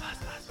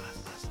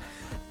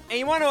 And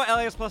you want to know what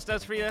LAS Plus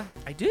does for you?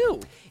 I do.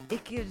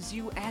 It gives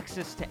you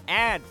access to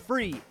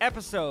ad-free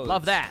episodes.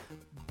 Love that.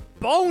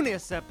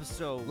 Bonus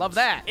episodes. Love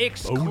that.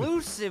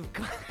 Exclusive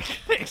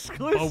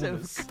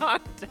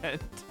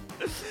content.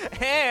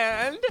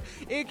 And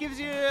it gives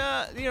you,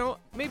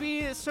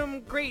 maybe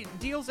some great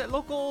deals at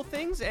local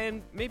things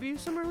and maybe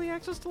some early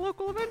access to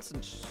local events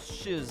and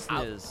shiz.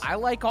 I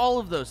like all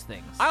of those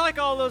things. I like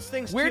all those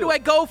things, Where too. do I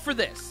go for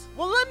this?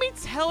 Well, let me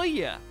tell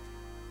you.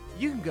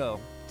 You can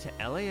go to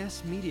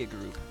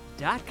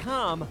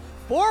lasmediagroup.com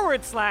 /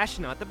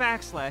 not the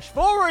backslash, /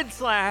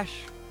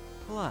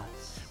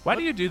 plus. Why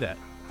do you do that?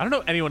 I don't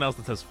know anyone else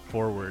that says /. I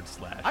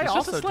It's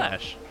also just a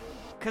slash.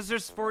 Because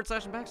there's / and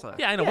backslash.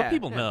 Yeah, I know. Yeah, What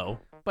people yeah. know.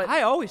 But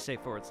I always say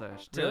 / to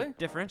Really?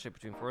 differentiate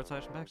between / and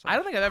backslash. I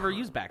don't think I've ever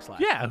used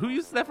backslash. Yeah, who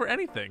uses that for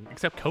anything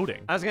except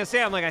coding? I was going to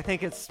say, I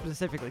think it's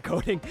specifically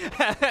coding.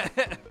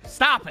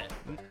 Stop it.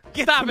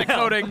 Stop it,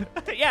 coding.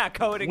 Yeah,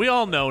 coding. We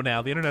all know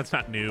now. The internet's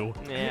not new.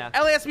 yeah.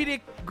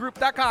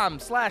 LASmediagroup.com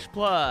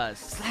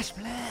 /plus.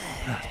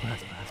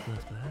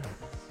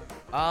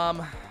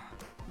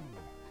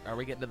 Are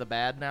we getting to the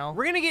bad now?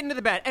 We're going to get into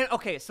the bad. And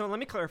okay, so let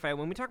me clarify.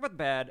 When we talk about the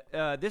bad,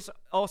 this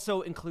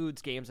also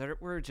includes games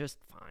that were just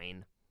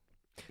fine.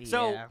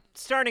 So, Yeah.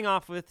 starting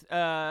off with,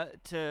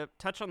 to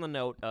touch on the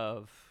note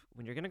of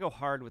when you're going to go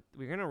hard with,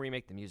 we're going to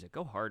remake the music,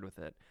 go hard with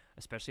it,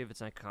 especially if it's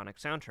an iconic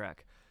soundtrack.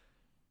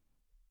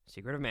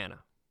 Secret of Mana.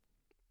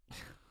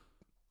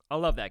 I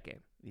love that game.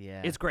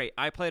 Yeah. It's great.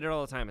 I played it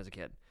all the time as a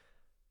kid.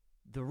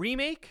 The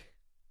remake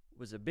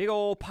was a big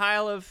old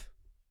pile of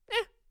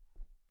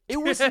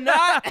It was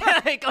not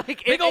like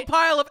big old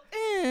pile of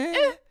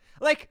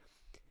like,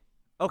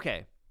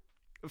 okay.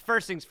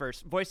 First things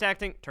first, voice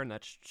acting, turn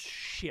that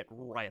shit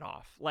right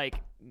off. Like,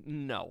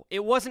 no,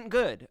 it wasn't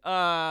good.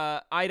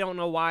 I don't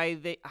know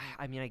why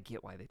I mean, I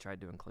get why they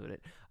tried to include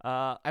it.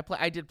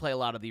 I did play a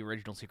lot of the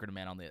original Secret of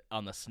Man on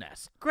the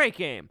SNES. Great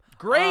game.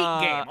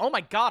 Great game. Oh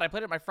my god, I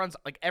played it with my friends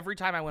like every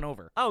time I went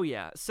over. Oh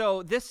yeah.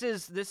 So this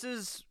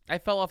is I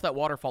fell off that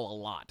waterfall a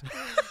lot.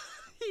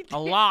 A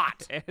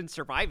lot. And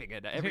surviving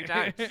it every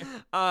time.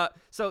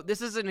 So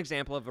this is an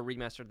example of a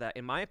remaster that,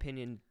 in my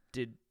opinion,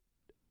 did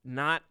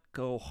not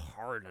go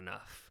hard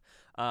enough.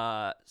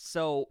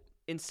 So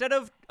instead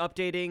of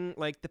updating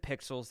like the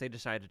pixels, they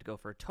decided to go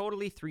for a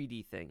totally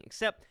 3D thing.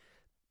 Except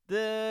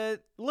the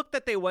look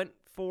that they went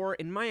for,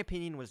 in my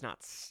opinion, was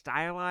not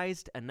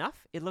stylized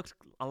enough. It looked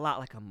a lot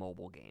like a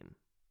mobile game.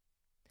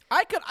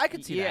 I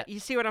could see that.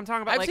 You see what I'm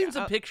talking about? I've like, seen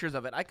some pictures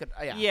of it. I could,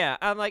 yeah. Yeah,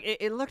 I'm like,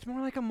 it looked more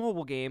like a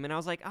mobile game, and I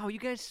was like, oh, you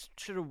guys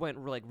should have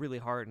went like really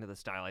hard into the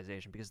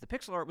stylization because the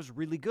pixel art was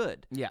really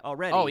good. Yeah.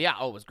 Already. Oh yeah.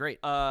 Oh, it was great.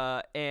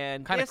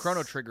 And kind of this-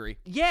 Chrono Triggery.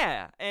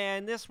 Yeah,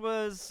 and this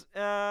was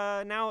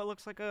now it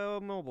looks like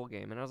a mobile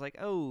game, and I was like,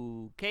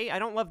 oh, okay, I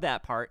don't love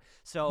that part.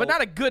 So, But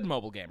not a good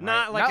mobile game, right?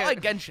 Not like like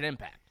Genshin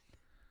Impact.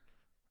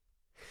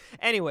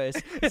 Anyways,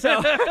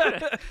 so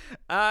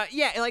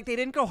yeah, like they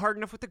didn't go hard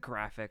enough with the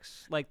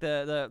graphics. Like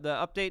the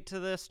update to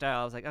the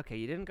style, I was like, okay,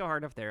 you didn't go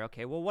hard enough there.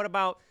 Okay, well, what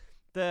about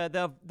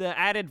the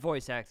added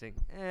voice acting?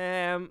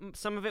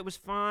 Some of it was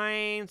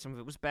fine, some of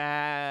it was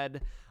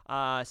bad.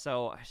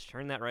 So I just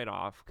turned that right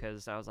off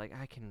because I was like,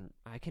 I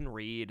can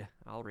read.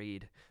 I'll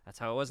read. That's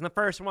how it was in the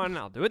first one.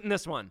 I'll do it in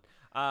this one.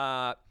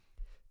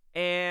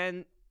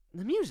 And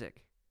the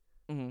music.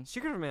 Mm-hmm.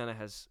 Secret of Mana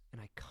has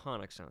an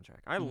iconic soundtrack.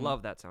 I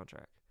love that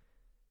soundtrack.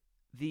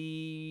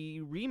 The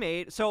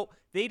remake, so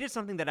they did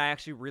something that I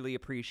actually really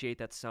appreciate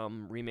that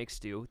some remakes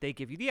do. They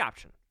give you the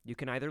option. You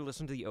can either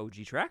listen to the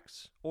OG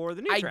tracks or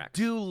the new tracks. I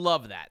do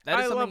love that.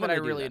 That is something that I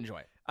really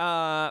enjoy.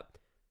 The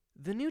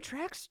new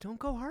tracks don't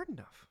go hard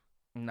enough.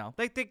 No.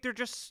 Like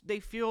they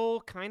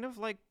feel kind of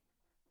like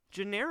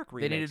generic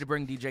remakes. They needed to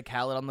bring DJ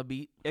Khaled on the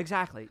beat.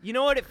 Exactly. You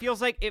know what it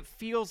feels like? It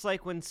feels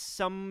like when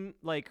some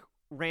like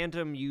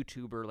random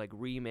YouTuber like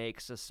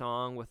remakes a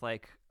song with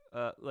like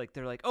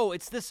they're like, oh,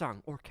 it's this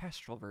song,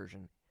 orchestral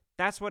version.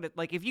 That's what it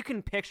like. If you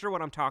can picture what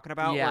I'm talking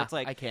about, Yeah, where it's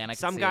like I can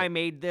some see guy it.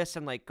 made this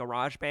in like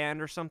GarageBand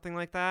or something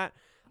like that.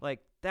 Like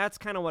that's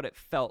kind of what it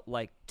felt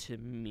like to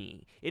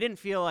me. It didn't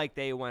feel like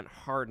they went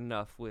hard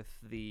enough with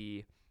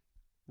the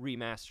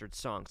remastered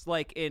songs.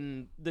 Like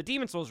in the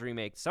Demon Souls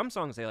remake, some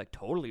songs they like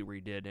totally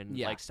redid and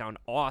like sound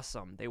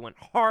awesome. They went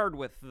hard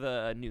with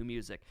the new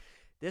music.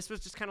 This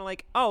was just kind of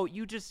like, oh,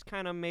 you just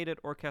kind of made it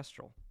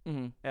orchestral.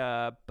 Mm-hmm.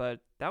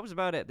 But that was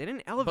about it. They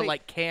didn't elevate. But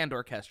like canned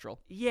orchestral.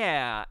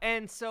 Yeah,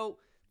 and so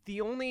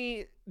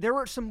there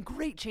were some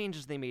great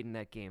changes they made in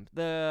that game.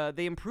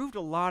 They improved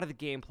a lot of the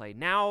gameplay.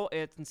 Now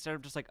it's instead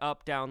of just like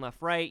up, down, left,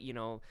 right, you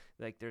know,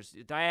 like there's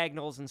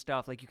diagonals and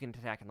stuff, like you can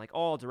attack in like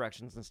all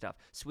directions and stuff.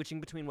 Switching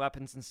between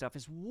weapons and stuff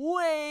is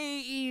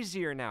way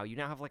easier now. You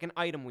now have like an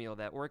item wheel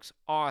that works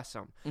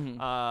awesome.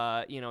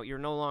 Mm-hmm. You know, you're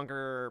no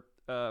longer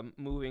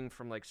moving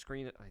from like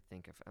screen, I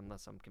think,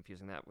 unless I'm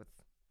confusing that with,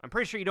 I'm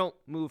pretty sure you don't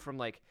move from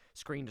like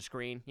screen to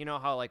screen. You know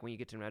how like when you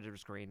get to an edge of a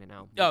screen and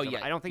now, oh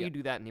yeah, I don't think you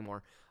do that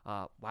anymore.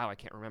 Wow, I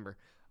can't remember.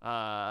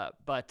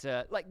 But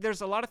like there's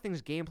a lot of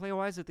things gameplay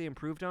wise that they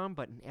improved on,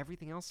 but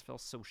everything else fell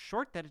so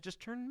short that it just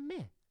turned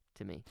meh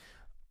to me.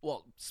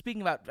 Well,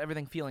 speaking about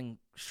everything feeling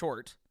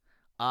short,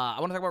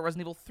 I want to talk about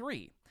Resident Evil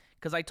 3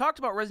 because I talked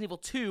about Resident Evil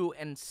 2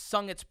 and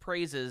sung its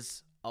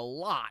praises a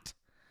lot.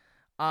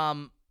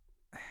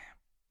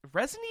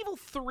 Resident Evil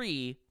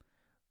 3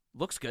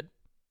 looks good.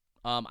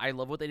 I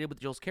love what they did with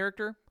Jill's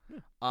character.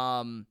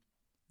 The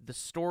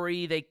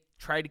story they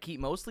tried to keep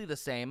mostly the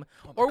same,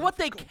 or what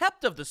they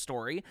kept of the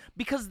story,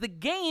 because the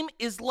game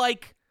is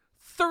like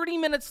 30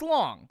 minutes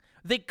long.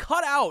 They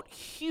cut out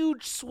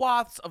huge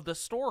swaths of the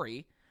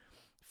story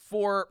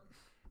for,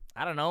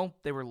 I don't know,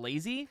 they were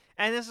lazy.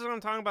 And this is what I'm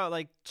talking about,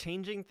 like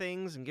changing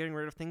things and getting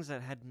rid of things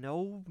that had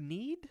no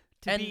need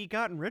to be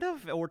gotten rid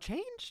of or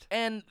changed.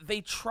 And they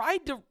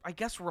tried to, I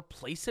guess,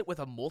 replace it with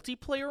a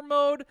multiplayer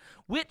mode,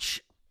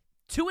 which,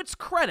 to its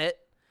credit,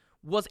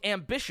 was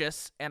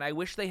ambitious, and I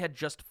wish they had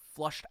just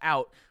flushed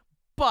out.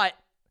 But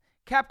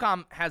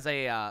Capcom has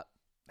a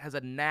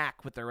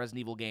knack with their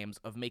Resident Evil games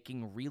of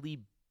making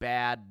really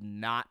bad,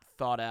 not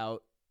thought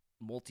out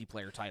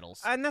multiplayer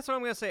titles. And that's what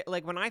I'm gonna say.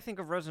 Like when I think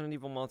of Resident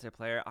Evil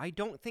multiplayer, I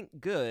don't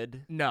think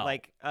good. No.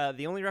 Like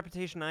the only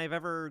reputation I've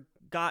ever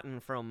gotten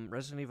from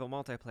Resident Evil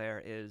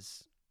multiplayer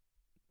is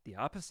the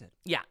opposite.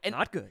 Yeah, and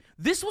not good.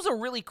 This was a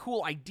really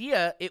cool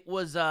idea. It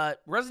was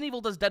Resident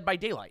Evil does Dead by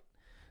Daylight.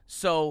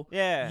 So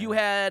yeah, you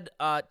had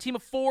a team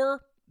of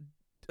 4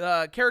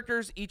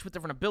 characters, each with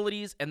different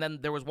abilities, and then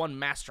there was one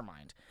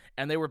mastermind.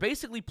 And they were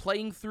basically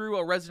playing through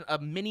a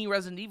mini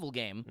Resident Evil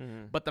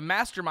game, but the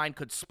mastermind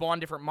could spawn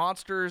different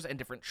monsters and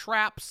different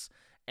traps,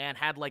 and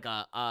had like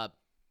an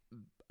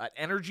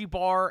energy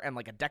bar and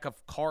like a deck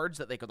of cards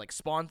that they could like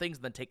spawn things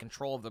and then take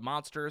control of the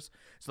monsters,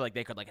 so like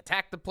they could like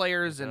attack the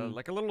players and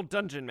like a little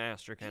dungeon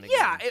master kind of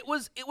yeah, game. it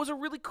was a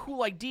really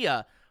cool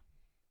idea.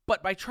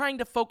 But by trying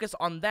to focus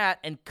on that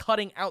and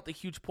cutting out the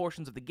huge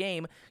portions of the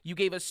game, you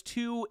gave us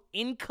 2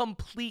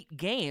 incomplete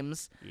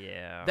games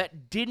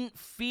that didn't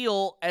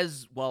feel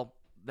as well,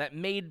 that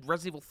made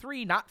Resident Evil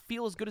 3 not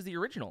feel as good as the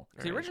original.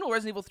 Right. The original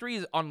Resident Evil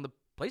 3 on the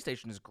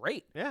PlayStation is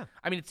great. Yeah.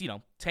 I mean, it's,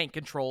 tank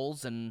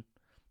controls and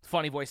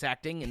funny voice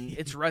acting, and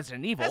it's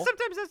Resident Evil. And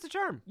sometimes that's the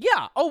charm.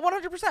 Yeah. Oh,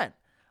 100%.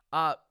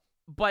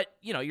 But,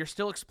 you're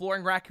still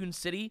exploring Raccoon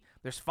City.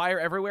 There's fire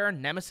everywhere.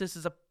 Nemesis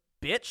is a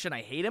bitch, and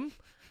I hate him.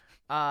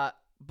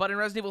 But in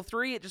Resident Evil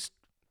 3,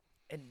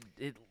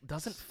 it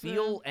doesn't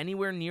feel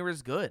anywhere near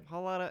as good. A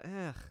whole lot of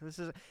this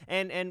is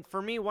and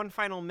for me, one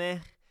final meh,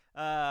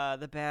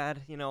 the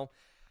bad.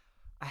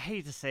 I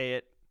hate to say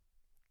it,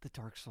 the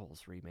Dark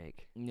Souls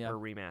remake or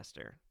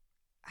remaster.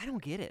 I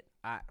don't get it.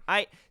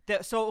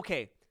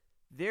 Okay.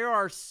 There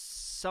are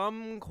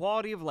some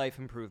quality of life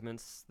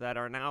improvements that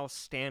are now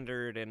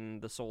standard in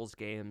the Souls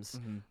games.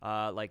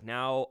 Like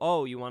now,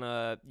 you want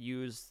to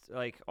use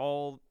like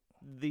all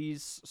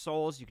these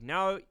Souls, you can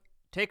now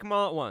take them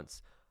all at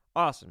once.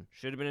 Awesome.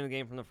 Should have been in the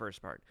game from the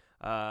first part.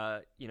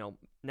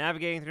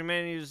 Navigating through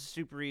menus is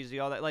super easy.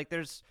 All that. Like,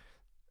 there's...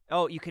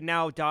 Oh, you can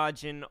now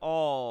dodge in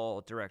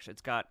all directions.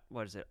 It's got,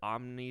 what is it,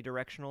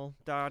 omnidirectional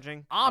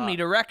dodging?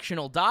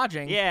 Omnidirectional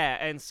dodging? Yeah,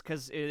 and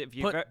because if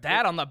you... Put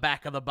that on the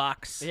back of the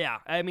box. Yeah,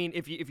 I mean,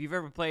 if you've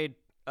ever played...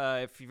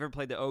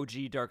 the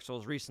OG Dark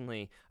Souls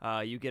recently,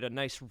 you get a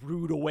nice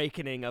rude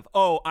awakening of,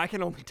 I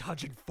can only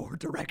dodge in 4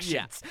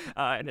 directions.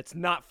 Yeah. And it's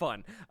not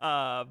fun.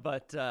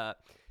 But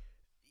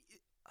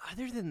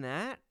other than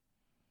that,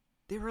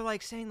 they were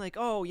like saying like,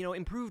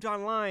 improved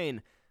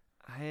online.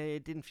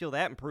 I didn't feel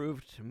that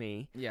improved to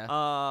me. Yeah.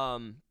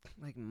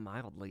 Like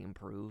mildly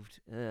improved.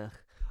 Ugh.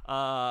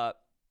 The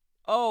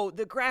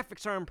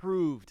graphics are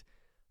improved.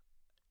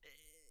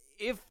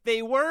 If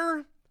they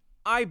were,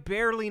 I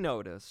barely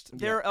noticed.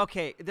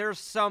 There's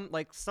some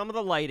of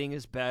the lighting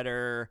is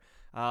better.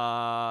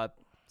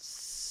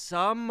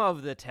 Some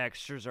of the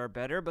textures are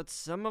better, but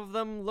some of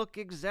them look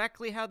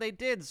exactly how they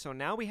did. So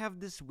now we have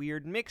this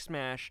weird mix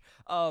mash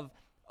of,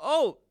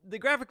 the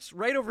graphics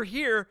right over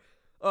here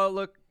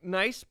look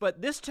nice,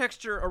 but this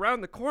texture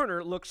around the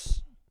corner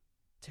looks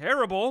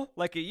terrible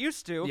like it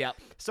used to. Yep.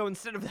 So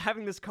instead of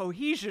having this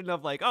cohesion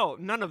of like,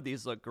 none of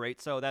these look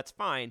great, so that's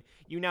fine,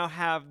 you now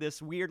have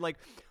this weird like,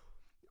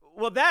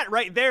 well, that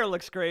right there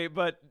looks great,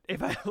 but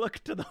if I look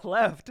to the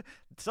left,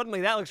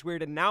 suddenly that looks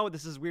weird, and now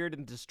this is weird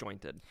and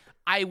disjointed.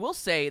 I will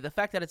say the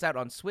fact that it's out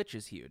on Switch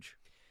is huge.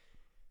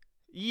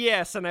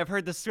 Yes, and I've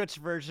heard the Switch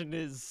version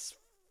is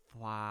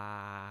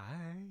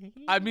fine.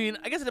 I mean,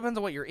 I guess it depends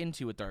on what you're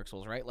into with Dark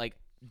Souls, right? Like,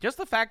 just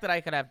the fact that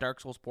I could have Dark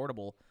Souls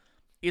Portable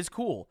is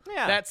cool.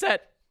 Yeah. That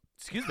said,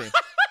 excuse me,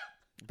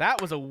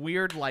 that was a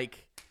weird,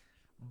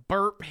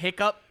 burp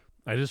hiccup.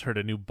 I just heard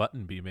a new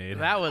button be made.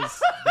 That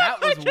was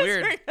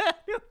weird.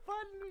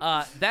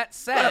 That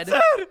said,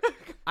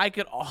 I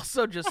could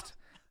also just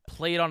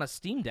play it on a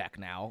Steam Deck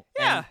now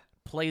and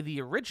play the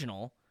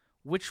original,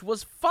 which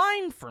was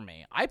fine for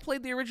me. I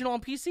played the original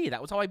on PC.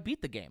 That was how I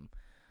beat the game.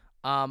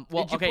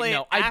 Did you play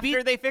it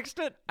after they fixed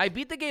it? I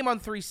beat the game on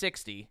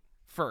 360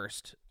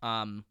 first.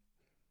 And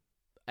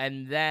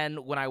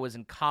then when I was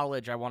in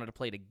college, I wanted to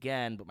play it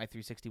again, but my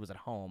 360 was at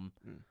home.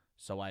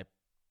 So I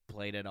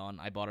bought it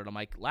on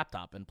my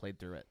laptop and played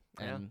through it.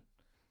 And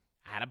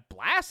I had a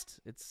blast.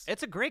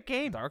 It's a great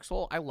game. Dark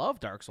Souls. I love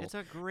Dark Souls. It's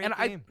a great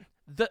game.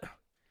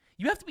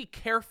 You have to be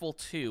careful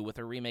too with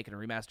a remake and a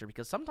remaster,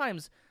 because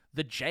sometimes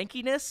the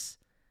jankiness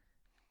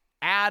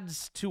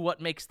adds to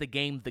what makes the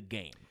game the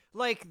game.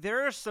 Like,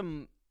 there are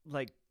some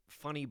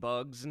funny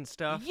bugs and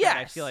stuff yes. that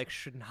I feel like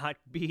should not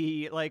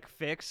be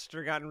fixed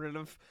or gotten rid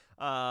of.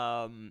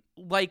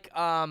 Like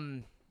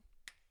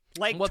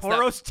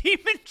Tauros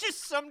Demon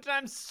just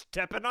sometimes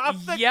stepping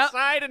off the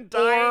side and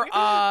dying.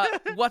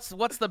 Or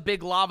what's the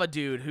big lava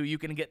dude who you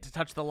can get to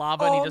touch the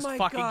lava and he just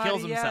fucking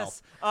kills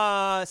himself?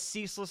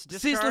 Ceaseless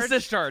Discharge. Ceaseless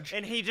Discharge.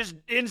 And he just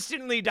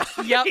instantly dies.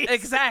 Yep,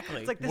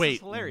 exactly. It's like, this Wait, is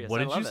hilarious. what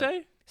did you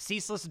say?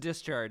 Ceaseless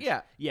Discharge.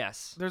 Yeah.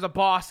 Yes. There's a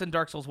boss in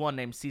Dark Souls 1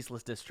 named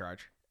Ceaseless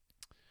Discharge.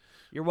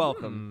 You're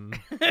welcome.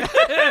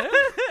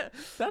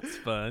 That's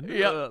fun.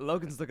 Yeah,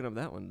 Logan's looking up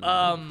that one.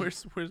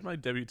 Where's my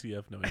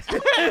WTF noise?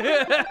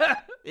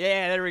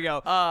 Yeah, there we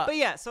go. But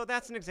yeah, so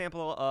that's an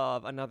example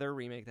of another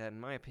remake that, in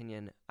my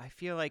opinion, I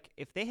feel like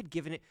if they had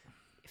given it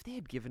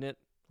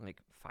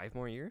 5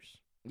 more years.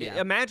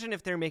 Yeah. Imagine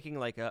if they're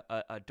making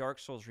a Dark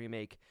Souls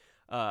remake,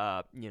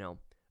 a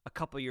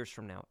couple years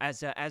from now,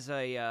 as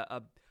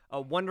a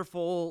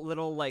wonderful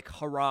little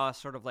hurrah,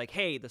 sort of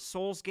hey, the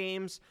Souls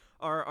games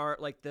are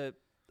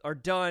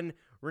done.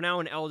 We're now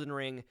in Elden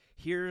Ring.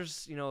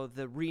 Here's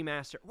the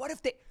remaster. What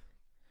if they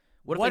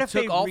What What if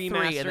they took all three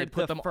remastered and they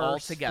put the them all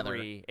first together?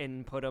 three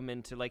and put them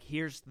into like,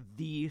 here's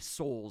the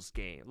Souls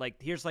game.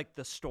 Like, here's like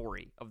the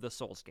story of the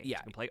Souls game. Yeah.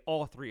 You can play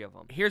all three of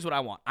them. Here's what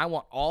I want. I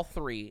want all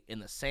three in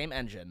the same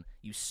engine.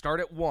 You start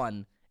at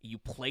 1, you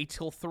play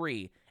till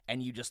 3,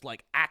 and you just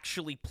like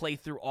actually play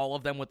through all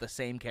of them with the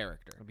same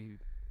character. It'd be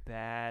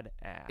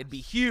badass. It'd be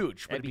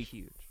huge. But That'd it'd be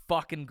huge.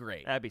 Fucking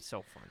great. That'd be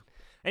so fun.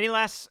 Any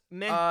last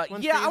meh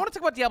ones yeah, for you? I want to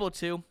talk about Diablo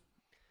 2.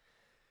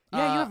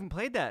 Yeah, you haven't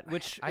played that,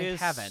 which I is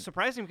haven't.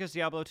 surprising because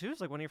Diablo 2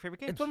 is like one of your favorite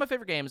games. It's one of my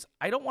favorite games.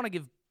 I don't want to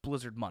give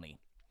Blizzard money.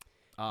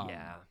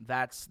 Yeah.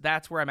 That's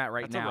where I'm at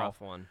right That's now. a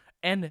rough one.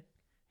 And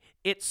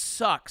it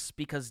sucks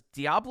because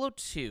Diablo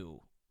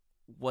 2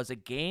 was a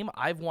game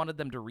I've wanted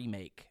them to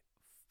remake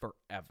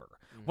forever.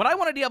 What I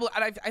wanted Diablo,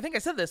 and I think I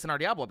said this in our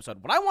Diablo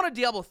episode, what I wanted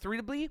Diablo 3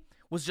 to be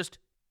was just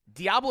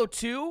Diablo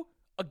 2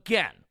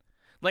 again.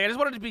 Like, I just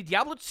wanted it to be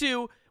Diablo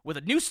 2 with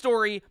a new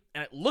story,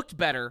 and it looked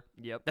better.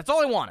 Yep. That's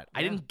all I wanted.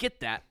 I didn't get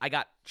that. I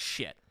got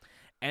shit.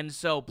 And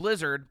so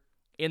Blizzard,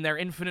 in their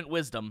infinite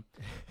wisdom,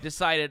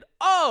 decided,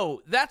 oh,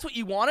 that's what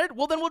you wanted?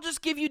 Well, then we'll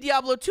just give you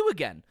Diablo 2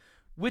 again,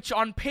 which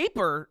on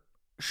paper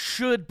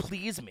should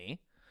please me.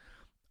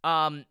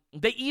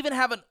 They even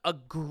have a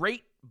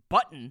great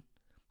button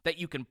that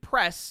you can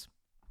press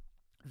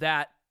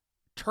that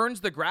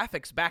turns the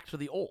graphics back to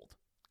the old.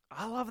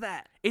 I love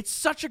that. It's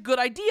such a good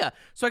idea.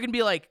 So I can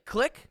be like,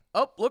 click,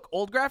 oh, look,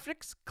 old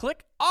graphics,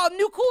 click, oh,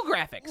 new cool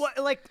graphics. What,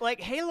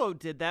 like Halo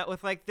did that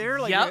with like their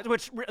like, Yep.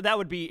 that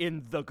would be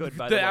in the good.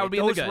 By the way, That would be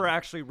in the those good. were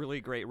actually really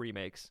great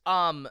remakes.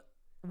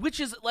 Which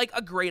is like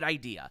a great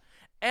idea.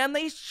 And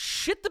they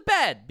shit the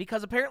bed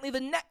because apparently the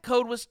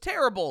netcode was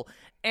terrible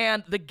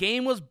and the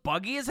game was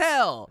buggy as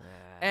hell.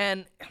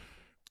 And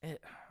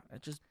it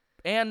just,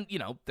 and you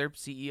know, their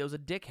CEO's a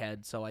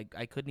dickhead, so I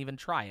couldn't even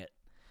try it.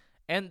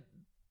 And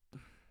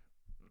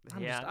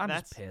I'm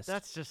just pissed.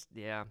 That's just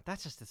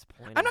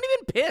disappointing. I'm not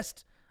even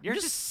pissed. You're I'm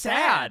just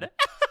sad.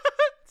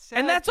 Sad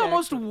And that's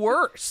almost Jackson.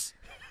 worse.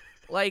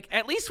 Like,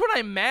 at least when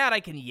I'm mad, I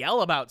can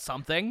yell about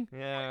something.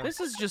 Yeah. This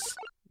is just,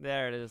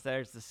 There it is.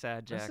 There's the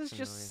sad Jackson. this is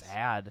just noise.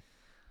 sad.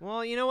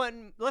 Well, you know what?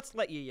 Let's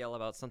let you yell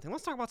about something.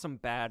 Let's talk about some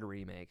bad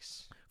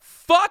remakes.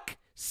 Fuck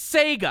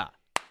Sega.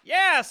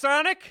 Yeah,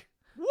 Sonic.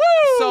 Woo!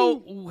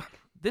 So,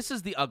 this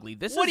is the ugly.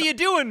 What are you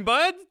doing,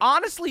 bud?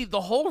 Honestly,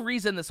 the whole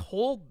reason this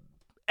whole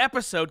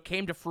episode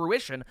came to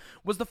fruition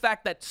was the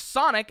fact that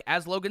Sonic,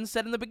 as Logan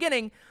said in the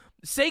beginning,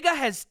 Sega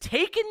has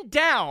taken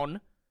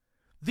down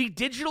the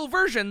digital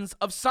versions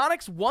of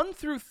Sonic's 1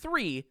 through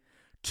 3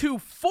 to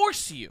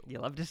force you You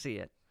love to see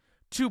it.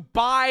 to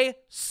buy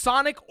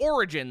Sonic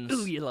Origins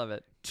Ooh, you love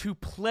it. to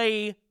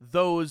play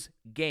those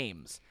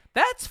games.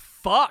 That's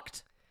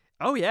fucked.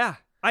 Oh yeah.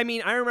 I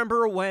mean, I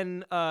remember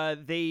when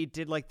they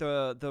did like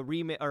the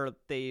remake, or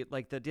they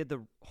did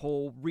the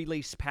whole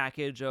release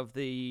package of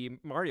the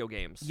Mario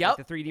games, Yep.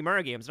 like the 3D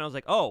Mario games, and I was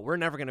like, oh, we're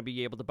never gonna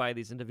be able to buy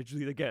these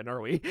individually again, are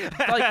we?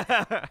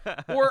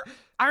 Or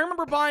I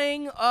remember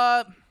buying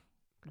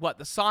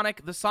the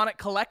Sonic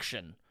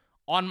collection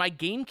on my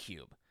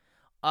GameCube.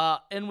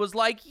 And was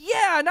like,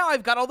 yeah, now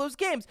I've got all those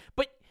games.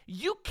 But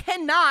you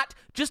cannot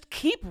just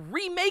keep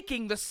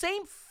remaking the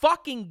same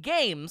fucking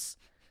games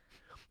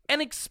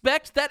and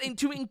expect that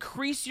to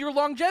increase your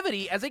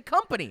longevity as a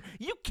company.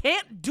 You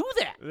can't do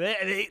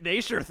that.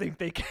 they sure think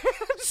they can.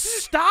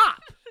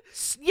 Stop.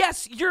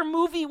 Yes, your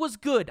movie was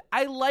good.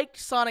 I liked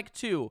Sonic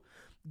 2.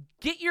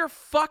 Get your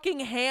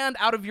fucking hand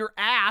out of your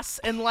ass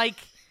and like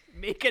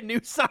Make a new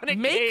Sonic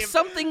make game.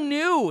 something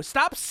new.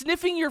 Stop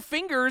sniffing your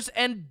fingers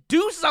and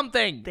do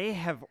something. They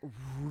have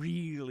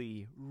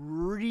really,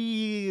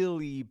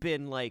 really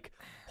been like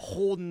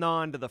holding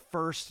on to the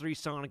first 3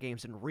 Sonic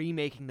games and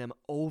remaking them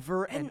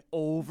over and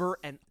over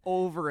and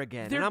over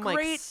again. They're and I'm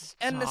great like,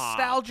 and stop.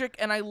 nostalgic,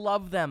 and I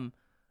love them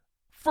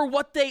for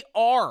what they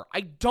are.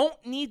 I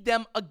don't need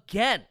them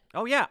again.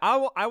 Oh yeah,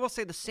 I will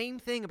say the same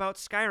thing about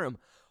Skyrim.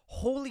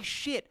 Holy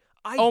shit.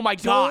 Oh my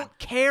God. don't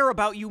care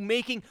about you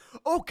making.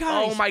 Oh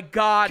guys. Oh my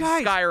God,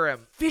 guys, Skyrim.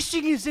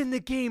 Fishing is in the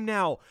game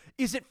now.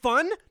 Is it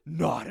fun?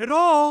 Not at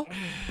all.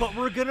 But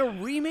we're gonna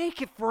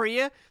remake it for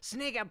you. So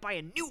now you gotta buy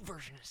a new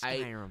version of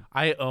Skyrim.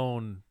 I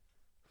own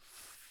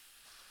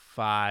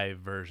 5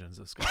 versions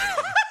of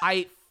Skyrim.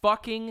 I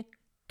fucking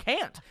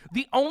can't.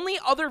 The only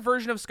other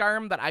version of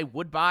Skyrim that I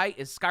would buy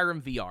is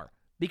Skyrim VR,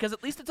 because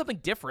at least it's something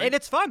different. And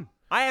it's fun.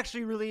 I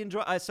actually really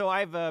enjoy. So I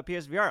have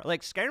PSVR.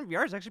 Like Skyrim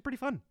VR is actually pretty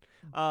fun.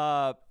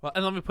 Well,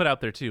 and let me put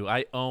out there too.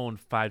 I own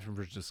 5 different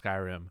versions of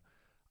Skyrim.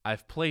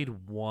 I've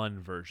played 1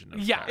 version of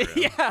Skyrim.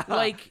 Yeah.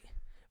 Like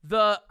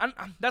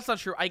that's not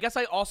true. I guess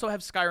I also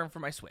have Skyrim for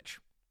my Switch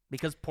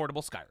because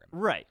portable Skyrim.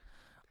 Right.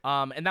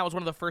 And that was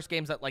one of the first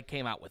games that like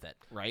came out with it,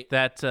 right?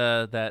 That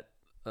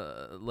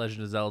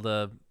Legend of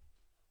Zelda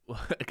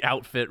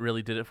outfit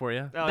really did it for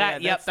you. Oh,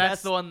 That's yeah,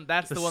 the one.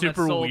 That's The the one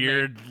super that sold me.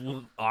 weird,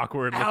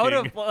 awkward out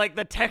looking. of like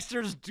the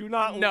textures do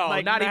not No,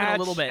 like, not even a match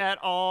little bit. at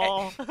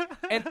all.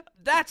 And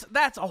that's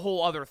a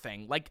whole other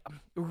thing. Like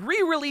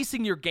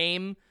re-releasing your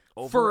game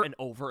Over for and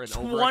over and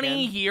over 20 again.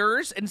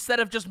 years instead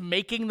of just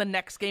making the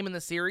next game in the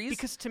series.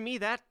 Because to me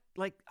that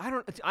I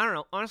don't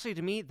know. Honestly,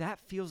 to me, that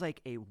feels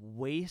like a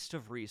waste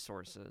of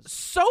resources.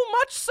 So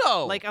much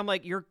so. Like, I'm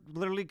like, you're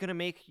literally gonna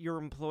make your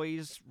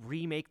employees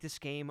remake this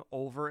game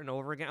over and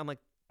over again. I'm like,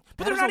 but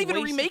that they're is not a even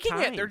waste of remaking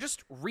it. time. They're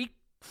just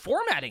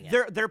reformatting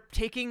it. They're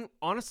taking,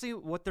 honestly,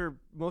 what they're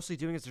mostly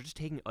doing is they're just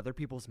taking other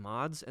people's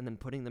mods and then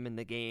putting them in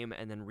the game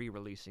and then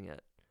re-releasing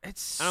it.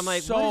 It's And I'm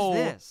like, so what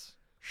is this?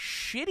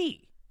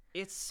 shitty.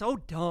 It's so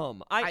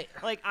dumb. I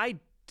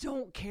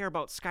don't care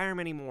about Skyrim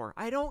anymore.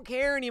 I don't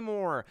care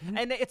anymore.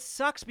 And it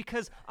sucks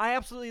because I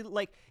absolutely,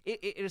 like,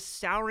 it is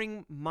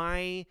souring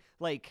my,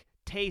 like,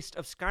 taste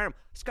of Skyrim.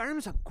 Skyrim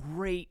is a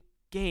great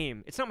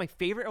game. It's not my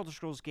favorite Elder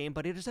Scrolls game,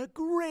 but it is a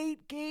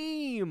great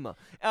game.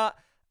 Well,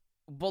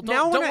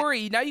 Now don't when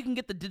worry. Now you can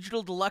get the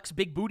digital deluxe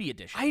Big Booty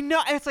edition. I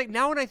know. It's like,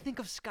 now when I think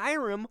of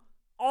Skyrim,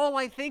 all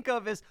I think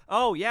of is,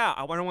 oh, yeah,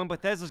 I wonder when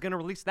Bethesda's going to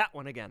release that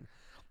one again.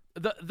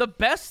 The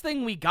best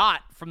thing we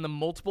got from the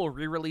multiple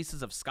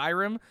re-releases of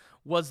Skyrim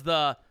was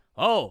the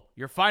 "Oh,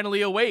 you're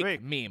finally awake"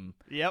 meme.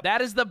 Yep.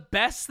 That is the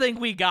best thing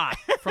we got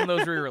from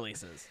those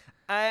re-releases.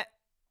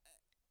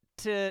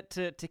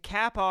 To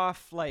cap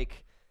off,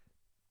 like,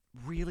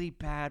 really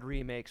bad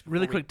remakes.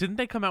 Really quick, didn't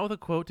they come out with a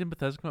quote? Didn't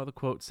Bethesda come out with a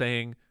quote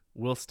saying,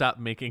 "We'll stop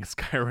making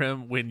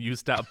Skyrim when you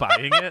stop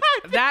buying it"?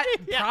 That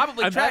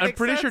probably I'm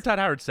pretty sure Todd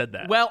Howard said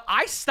that. Well,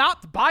 I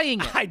stopped buying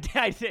it. I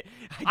did.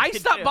 I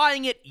stopped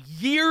buying it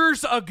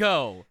years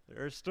ago.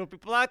 There's still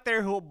people out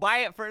there who will buy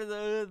it for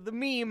the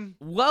meme.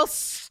 Well,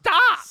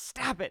 stop.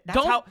 Stop it.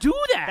 Don't do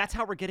that. That's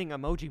how we're getting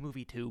Emoji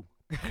Movie 2.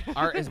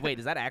 Wait,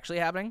 is that actually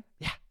happening?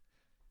 Yeah.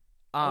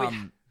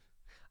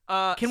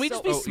 Can we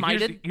just be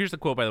smited? Here's the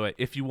quote, by the way.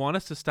 "If you want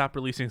us to stop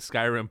releasing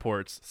Skyrim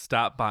ports,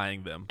 stop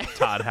buying them."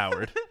 Todd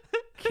Howard.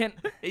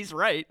 He's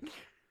right.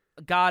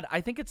 God,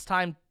 I think it's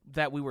time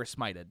that we were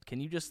smited.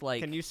 Can you just,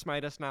 like... Can you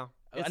smite us now?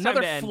 It's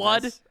another time to end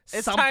flood? this.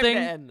 It's Something? time to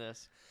end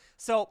this.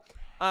 So,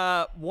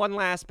 one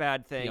last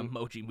bad The thing.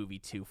 Emoji Movie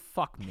 2.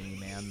 Fuck me,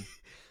 man.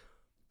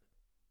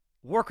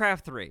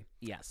 Warcraft 3.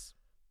 Yes.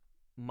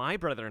 My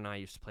brother and I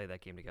used to play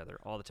that game together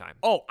all the time.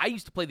 Oh, I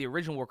used to play the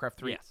original Warcraft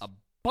 3 Yes. a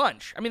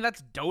bunch. I mean,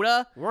 that's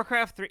Dota.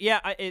 Warcraft 3. Yeah,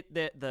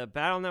 the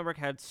Battle Network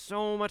had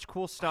so much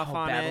cool stuff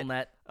on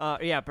Battle.net.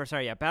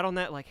 it.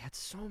 Battle.net like had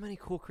so many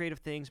cool creative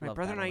things. My Love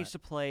brother and I Battle.net. used to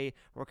play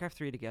Warcraft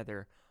 3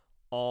 together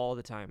all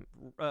the time.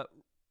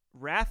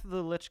 Wrath of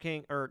the Lich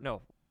King,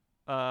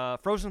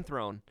 Frozen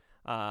Throne.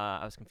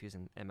 I was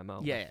confusing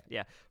MMO.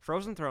 Yeah.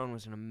 Frozen Throne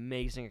was an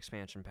amazing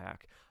expansion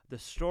pack. The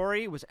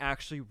story was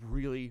actually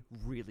really,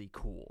 really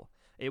cool.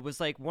 It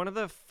was like one of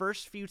the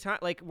first few times,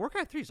 like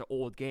Warcraft 3 is an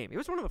old game. It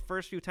was one of the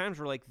first few times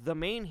where like the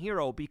main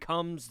hero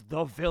becomes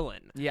the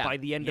villain by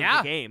the end of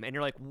the game. And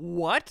you're like,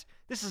 what?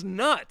 This is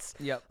nuts.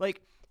 Yep.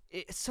 Like,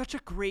 it's such a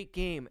great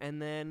game.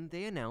 And then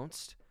they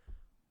announced,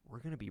 we're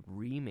going to be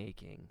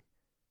remaking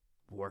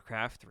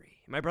Warcraft 3.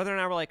 My brother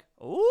and I were like,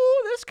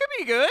 oh, this could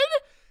be good.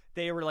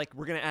 They were like,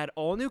 we're going to add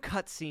all new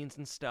cutscenes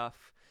and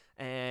stuff.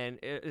 And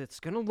it's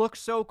going to look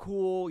so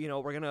cool. You know,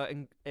 we're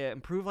going to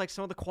improve, like,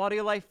 some of the quality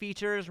of life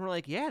features. And we're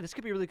like, yeah, this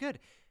could be really good.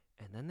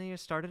 And then they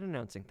started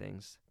announcing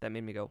things that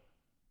made me go,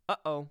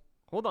 uh-oh,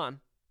 hold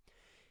on.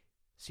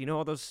 So you know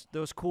all those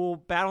cool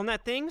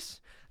Battle.net things?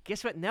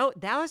 Guess what? Now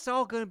it's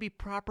all going to be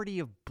property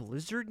of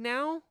Blizzard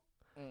now.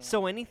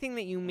 So anything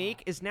that you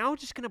make is now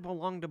just going to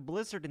belong to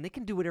Blizzard, and they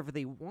can do whatever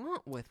they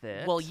want with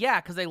it. Well, yeah,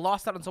 because they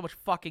lost out on so much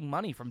fucking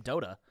money from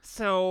Dota.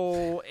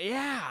 So,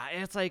 yeah,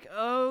 it's like,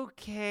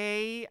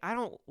 okay, I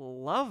don't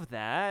love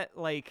that.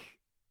 Like,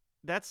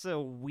 that's a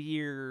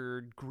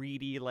weird,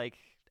 greedy, like...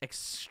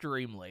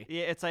 Extremely.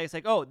 Yeah, it's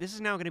like, oh, this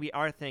is now going to be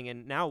our thing,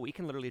 and now we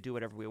can literally do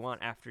whatever we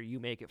want after you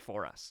make it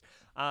for us.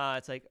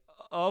 It's like,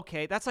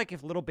 okay, that's like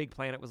if Little Big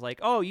Planet was like,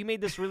 oh, you made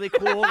this really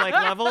cool like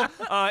level,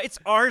 it's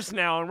ours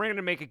now, and we're going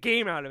to make a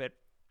game out of it,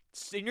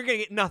 and you're going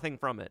to get nothing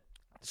from it.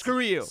 Screw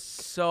you.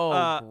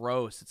 So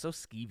gross. It's so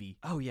skeevy.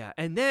 Oh, yeah.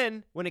 And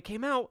then, when it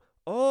came out,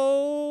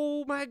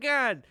 oh, my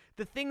God,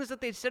 the things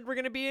that they said were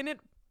going to be in it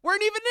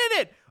weren't even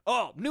in it.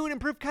 Oh, new and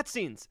improved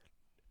cutscenes.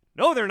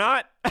 No, they're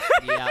not.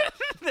 Yeah.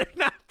 They're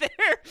not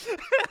there.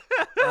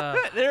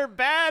 They're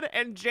bad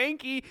and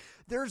janky.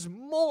 There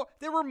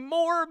were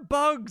more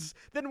bugs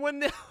than when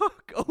the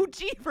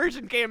OG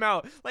version came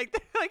out. Like,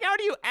 how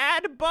do you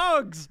add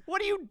bugs?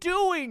 What are you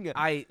doing?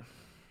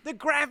 The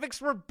graphics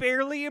were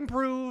barely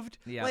improved.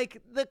 Yeah.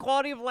 Like, the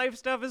quality of life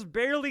stuff is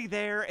barely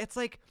there. It's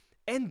like,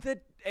 and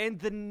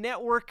the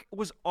network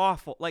was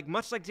awful. Like,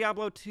 much like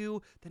Diablo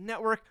 2, the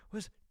network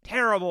was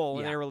terrible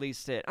when they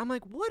released it. I'm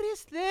like, what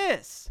is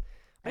this?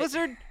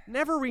 Blizzard,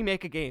 never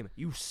remake a game.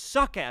 You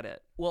suck at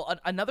it. Well,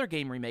 another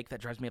game remake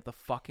that drives me up the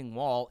fucking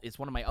wall is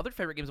one of my other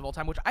favorite games of all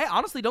time, which I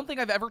honestly don't think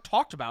I've ever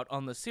talked about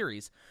on the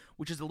series,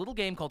 which is a little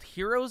game called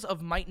Heroes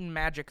of Might and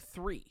Magic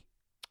 3.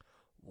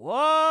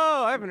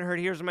 Whoa, I haven't heard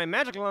Heroes of Might and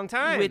Magic in a long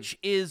time. Which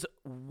is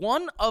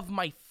one of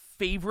my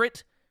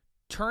favorite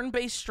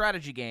turn-based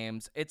strategy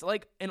games. It's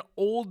like an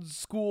old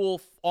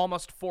school,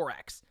 almost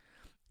 4X.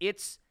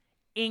 It's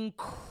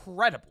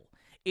incredible.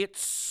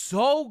 It's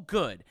so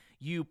good.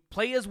 You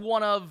play as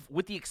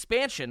with the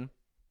expansion,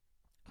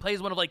 play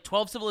as one of like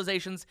 12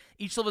 civilizations.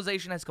 Each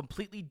civilization has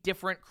completely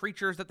different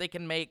creatures that they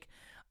can make.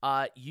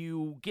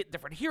 You get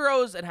different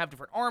heroes and have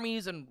different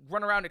armies and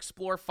run around,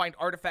 explore, find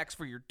artifacts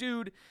for your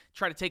dude,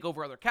 try to take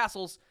over other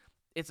castles.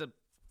 It's a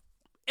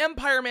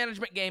empire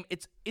management game.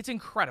 It's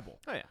incredible.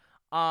 Oh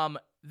yeah.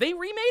 They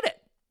remade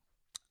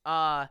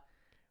it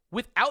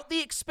without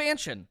the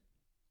expansion.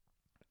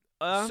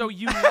 So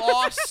you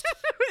lost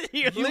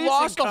you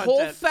lost a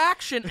whole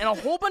faction and a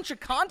whole bunch of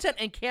content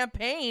and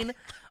campaign.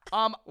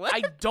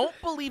 I don't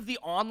believe the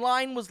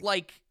online was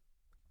like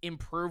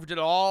improved at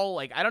all.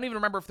 Like I don't even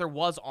remember if there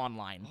was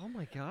online. Oh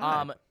my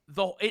god.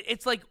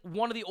 It's like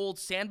one of the old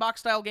sandbox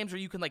style games where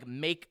you can like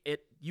make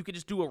it. You can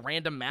just do a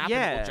random map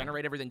and it will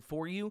generate everything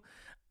for you.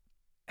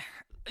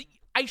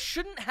 I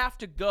shouldn't have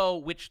to go,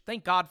 which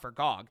thank God for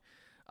GOG,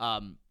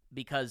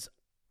 because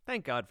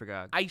thank God for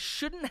GOG. I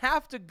shouldn't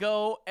have to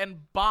go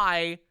and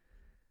buy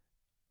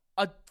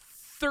a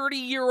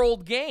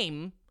 30-year-old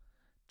game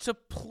to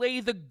play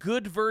the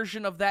good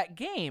version of that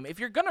game. If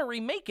you're gonna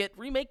remake it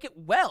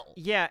well.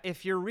 Yeah,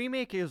 if your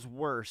remake is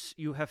worse,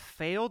 you have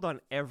failed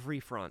on every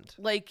front.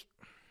 Like,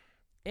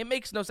 it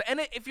makes no sense. And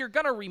if you're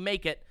gonna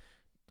remake it,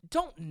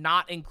 don't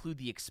not include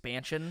the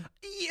expansion.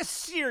 Yeah,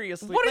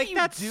 seriously. What are like, you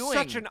that's doing?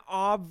 such an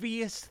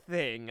obvious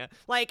thing.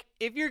 Like,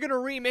 if you're gonna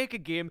remake a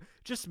game,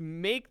 just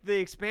make the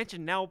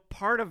expansion now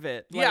part of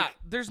it. Like, Yeah,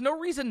 there's no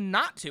reason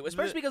not to,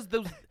 especially because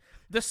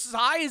the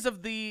size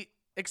of the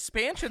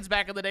expansions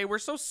back in the day were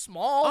so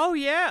small. Oh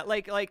yeah,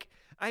 like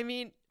I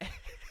mean,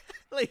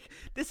 like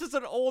this is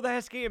an old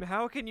ass game.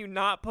 How can you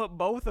not put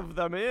both of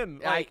them in?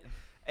 Like,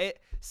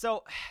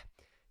 so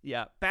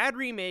yeah, bad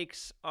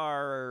remakes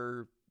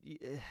are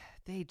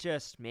they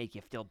just make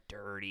you feel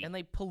dirty, And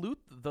they pollute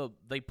the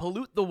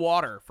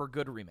water for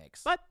good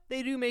remakes. but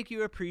they do make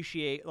you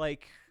appreciate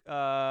like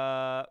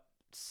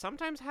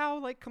sometimes how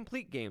like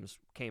complete games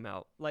came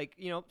out. Like,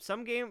 you know,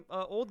 some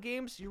old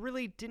games you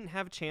really didn't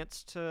have a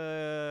chance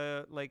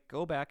to like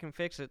go back and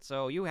fix it,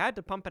 so you had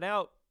to pump it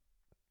out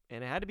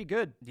and it had to be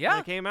good when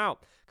it came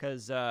out,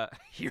 because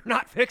you're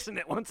not fixing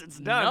it once it's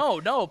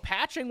done. No,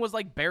 patching was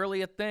like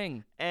barely a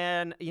thing.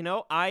 And you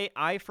know,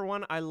 I for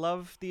one, I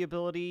love the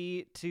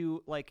ability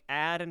to like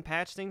add and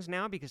patch things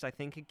now, because I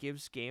think it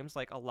gives games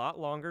like a lot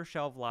longer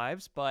shelf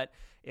lives. But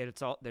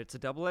it's a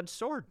double-edged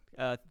sword.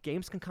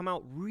 Games can come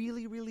out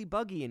really, really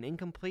buggy and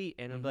incomplete,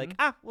 and it'll be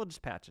like, we'll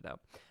just patch it out.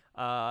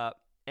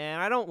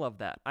 And I don't love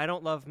that. I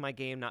don't love my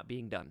game not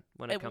being done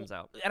when it comes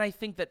out. And I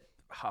think that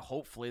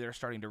hopefully they're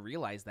starting to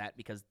realize that,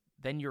 because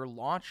then your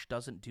launch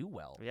doesn't do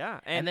well. Yeah.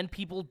 And then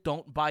people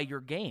don't buy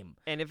your game.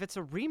 And if it's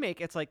a remake,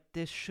 it's like,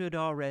 this should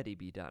already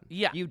be done.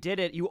 Yeah. You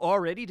did it. You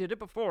already did it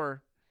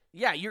before.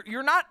 Yeah,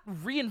 you're not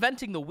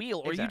reinventing the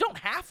wheel, or you don't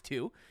have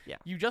to. Yeah.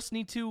 You just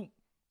need to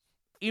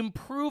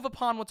improve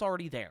upon what's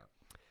already there.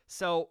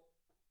 So,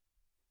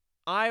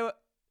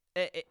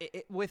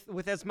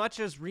 with as much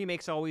as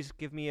remakes always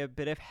give me a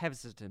bit of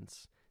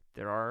hesitance,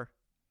 there are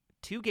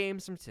two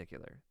games in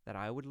particular that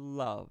I would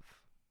love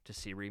to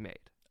see remade.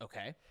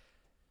 Okay.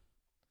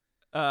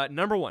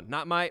 Number one,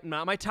 not my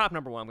top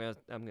number one. I'm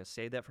gonna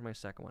save that for my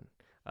second one.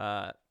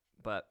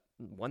 But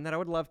one that I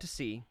would love to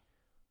see,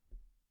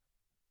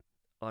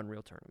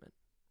 Unreal Tournament,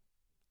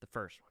 the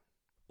first one.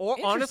 Or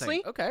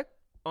honestly,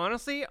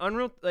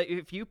 Unreal.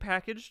 If you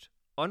packaged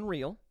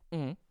Unreal,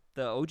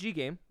 the OG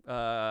game,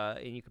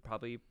 and you could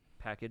probably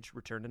package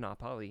Return to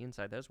Napali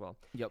inside that as well.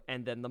 Yep.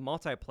 And then the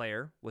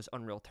multiplayer was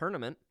Unreal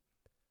Tournament.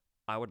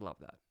 I would love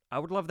that. I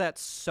would love that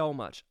so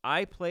much.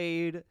 I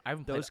played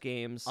those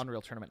games.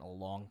 Unreal Tournament in a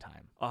long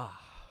time.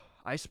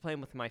 I used to play them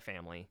with my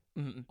family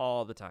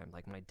all the time.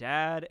 Like my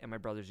dad and my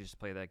brothers used to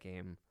play that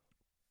game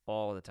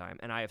all the time.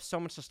 And I have so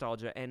much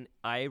nostalgia, and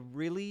I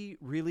really,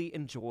 really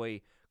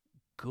enjoy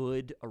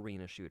good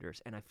arena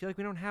shooters. And I feel like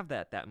we don't have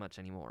that much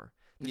anymore.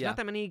 There's not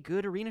that many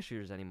good arena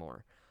shooters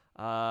anymore.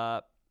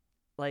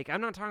 Like,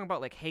 I'm not talking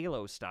about like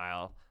Halo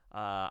style.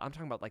 I'm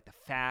talking about like the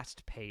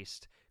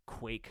fast-paced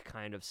Quake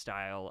kind of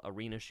style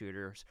arena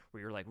shooters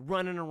where you're like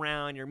running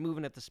around, you're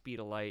moving at the speed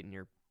of light, and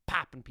you're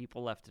popping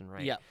people left and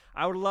right. Yeah.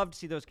 I would love to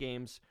see those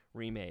games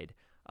remade.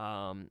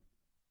 My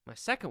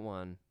second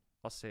one,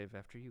 I'll save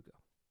after you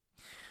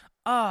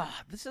go.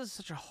 This is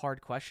such a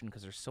hard question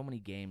because there's so many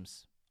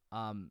games.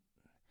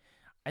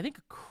 I think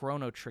a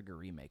Chrono Trigger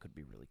remake would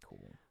be really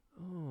cool.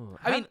 Ooh,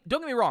 I mean,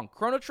 don't get me wrong.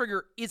 Chrono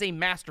Trigger is a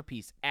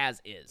masterpiece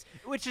as is.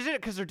 Which is it,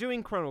 because they're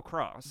doing Chrono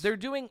Cross. They're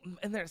doing,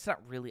 and it's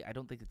not really, I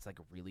don't think it's like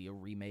really a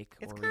remake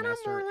or It's a kind of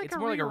remaster. more like It's a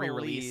more like a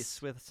re-release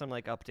re-release. with some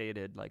like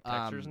updated like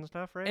textures and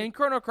stuff, right? And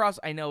Chrono Cross,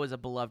 I know, is a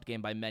beloved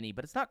game by many,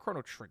 but it's not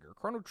Chrono Trigger.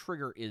 Chrono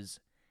Trigger is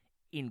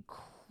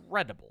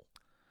incredible.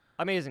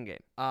 Amazing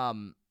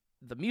game.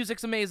 The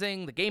music's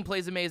amazing. The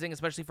gameplay's amazing,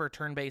 especially for a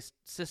turn-based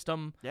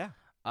system. Yeah.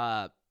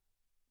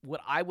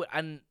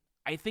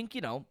 I think,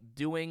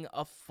 doing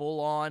a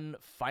full-on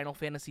Final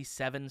Fantasy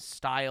VII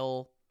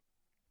style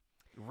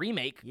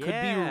remake could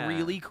be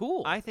really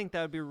cool. I think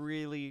that would be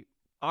really,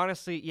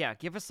 honestly,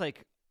 give us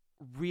like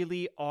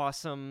really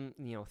awesome,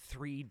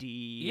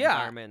 3D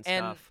environment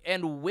stuff.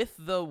 And with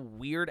the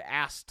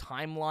weird-ass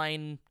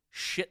timeline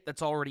shit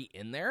that's already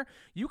in there.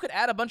 You could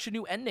add a bunch of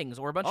new endings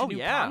or a bunch of new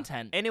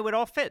content. And it would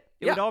all fit.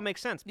 It Yeah. would all make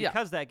sense Yeah.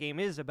 because that game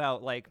is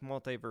about like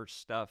multiverse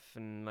stuff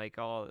and like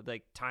all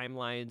like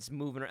timelines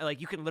moving.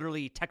 Like you can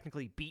literally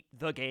technically beat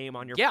the game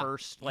on your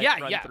first run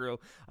through.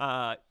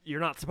 You're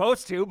not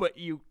supposed to, but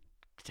you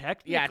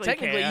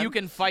technically you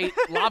can fight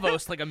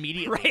Lavos like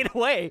immediately right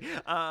away.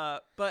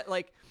 But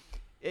like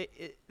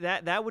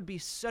that would be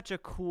such a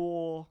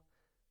cool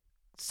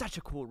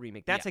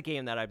remake. That's a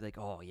game that I'd be like,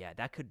 oh yeah,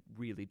 that could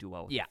really do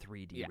well with a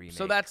 3D remake.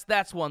 So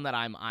that's one that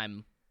I'm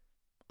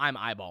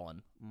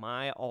eyeballing.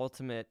 My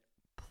ultimate,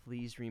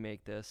 please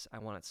remake this. I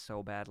want it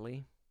so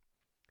badly.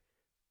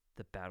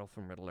 The Battle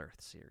for Middle-earth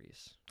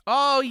series.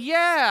 Oh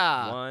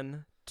yeah.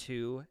 1,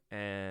 2,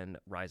 and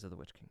Rise of the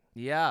Witch King.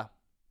 Yeah.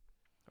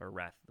 Or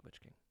Wrath of the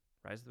Witch King.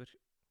 Rise of the Witch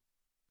King?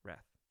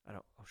 Wrath. I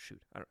don't. Oh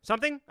shoot. I don't.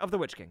 Something of the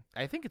Witch King.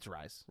 I think it's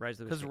Rise. Rise of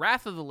the Witch Because King.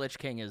 Wrath of the Lich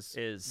King is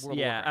World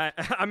of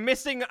Warcraft. I'm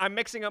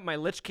mixing up my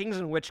Lich Kings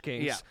and Witch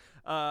Kings.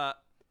 Yeah.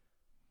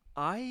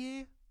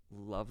 I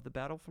love the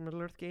Battle for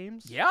Middle-earth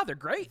games. Yeah, they're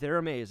great. They're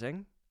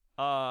amazing.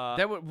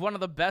 They were one of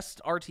the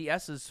best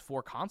RTSs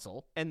for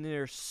console. And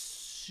they're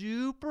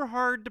super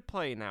hard to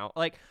play now.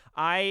 Like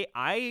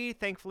I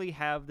thankfully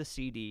have the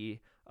CDs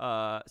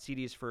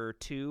for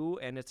 2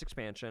 and its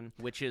expansion,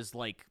 which is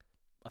like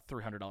a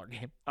 $300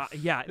 game.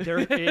 Yeah,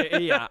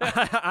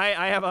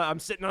 I'm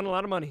sitting on a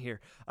lot of money here.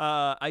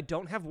 I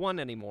don't have 1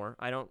 anymore.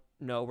 I don't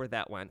know where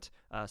that went,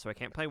 so I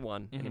can't play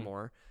 1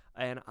 anymore.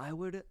 And I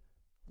would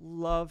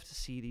love to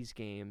see these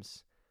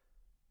games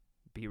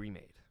be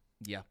remade.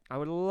 Yeah, I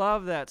would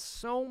love that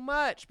so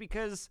much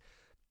because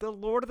the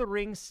Lord of the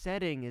Rings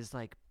setting is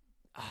like,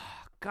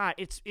 oh, God,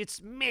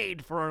 it's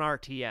made for an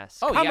RTS.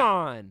 Oh, Come yeah.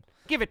 on,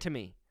 give it to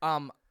me.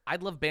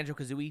 I'd love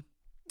Banjo-Kazooie.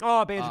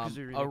 Oh,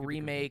 Banjo-Kazooie. A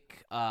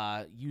remake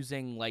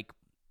using like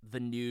the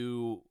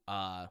new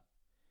on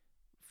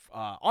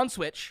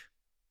Switch.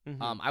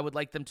 I would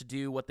like them to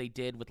do what they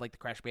did with like the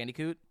Crash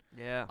Bandicoot.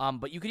 Yeah.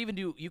 But you could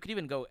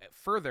even go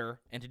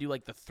further and to do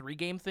like the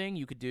 3-game thing.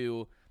 You could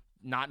do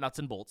not Nuts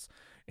and Bolts.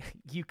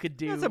 You could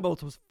do Nuts and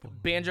Bolts was fun.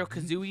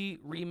 Banjo-Kazooie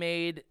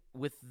remade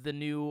with the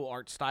new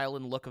art style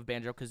and look of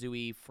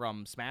Banjo-Kazooie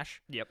from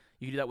Smash. Yep.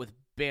 You could do that with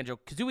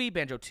Banjo-Kazooie,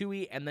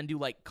 Banjo-Tooie, and then do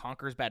like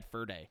Conker's Bad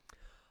Fur Day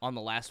on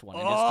the last one,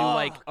 and just do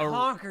like a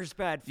Conker's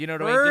Bad Fur Day. You know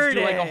what I mean? Just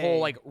do like a whole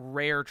like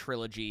rare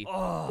trilogy,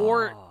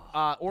 or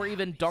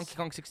even Donkey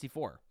Kong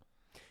 64.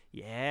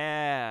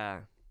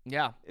 Yeah.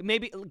 Yeah.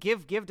 Maybe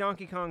give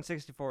Donkey Kong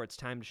 64 its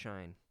time to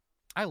shine.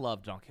 I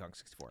love Donkey Kong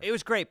 64. It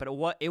was great, but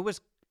it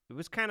was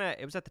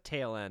at the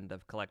tail end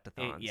of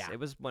collectathons. It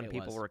was when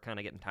people were kind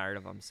of getting tired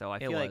of them. So I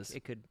feel like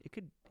it could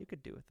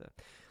do with it.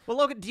 Well,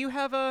 Logan, do you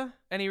have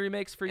any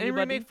remakes for you? Any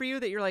remake for you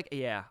that you're like,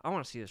 yeah, I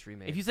want to see this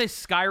remake? If you say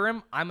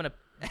Skyrim, I'm gonna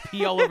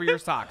pee all over your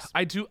socks.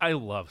 I do. I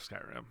love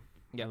Skyrim.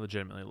 Yeah, I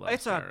legitimately love.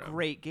 It's Skyrim. a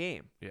great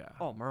game. Yeah.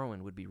 Oh,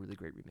 Morrowind would be really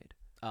great remade.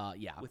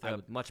 Yeah, with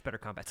a much better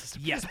combat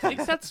system. Yes, I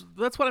think that's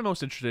what I'm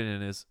most interested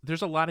in. Is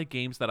there's a lot of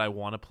games that I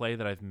want to play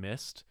that I've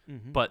missed,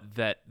 but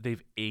that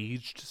they've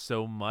aged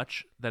so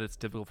much that it's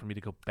difficult for me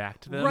to go back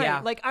to them. Right.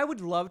 Yeah. Like I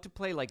would love to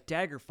play like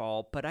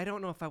Daggerfall, but I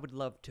don't know if I would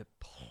love to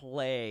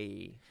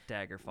play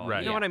Daggerfall.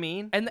 Right. You know what I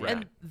mean?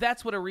 And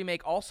that's what a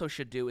remake also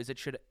should do. Is it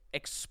should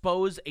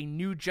expose a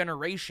new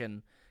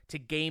generation to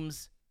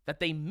games that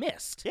they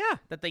missed. Yeah.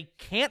 That they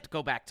can't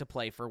go back to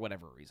play for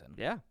whatever reason.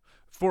 Yeah.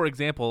 For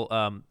example,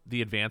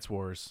 the Advance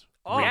Wars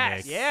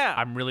remake. Yeah.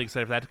 I'm really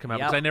excited for that to come out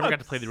Yep. because I never got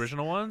to play the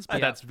original ones,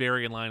 but that's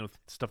very in line with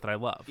stuff that I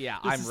love. Yeah,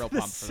 This I'm is real the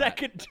pumped for that.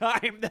 second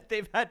time that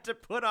they've had to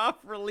put off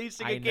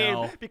releasing I a game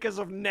know. because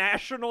of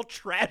national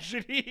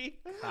tragedy.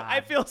 I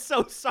feel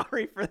so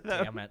sorry for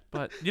them. Damn it.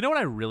 But you know what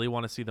I really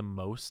want to see the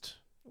most?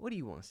 What do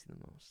you want to see the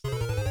most?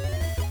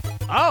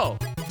 Oh,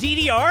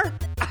 DDR?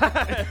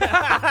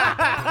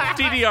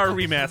 DDR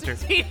remastered.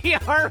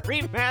 DDR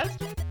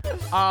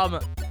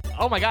remastered?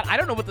 Oh my god, I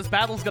don't know what this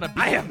battle's gonna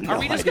be. I have no Are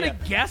we just idea.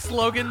 gonna guess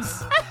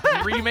Logan's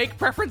remake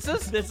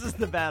preferences? This is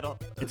the battle.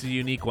 It's a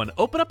unique one.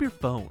 Open up your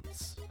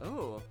phones.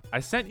 Oh, I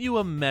sent you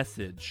a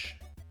message.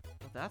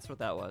 that's what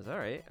that was. All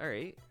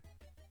right.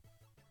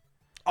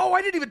 Oh,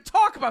 I didn't even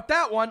talk about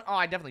that one. Oh,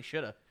 I definitely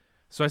should have.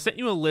 So I sent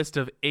you a list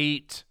of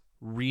 8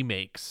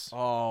 remakes.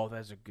 Oh,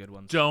 those are good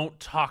ones. Don't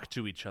talk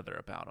to each other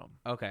about them.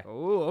 Okay.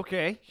 Oh,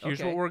 okay.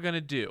 Here's what we're going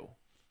to do,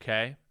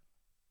 okay?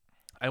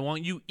 I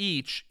want you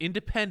each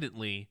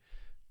independently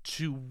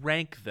to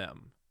rank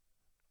them,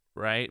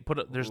 right?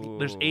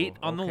 There's 8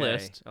 on the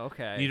list.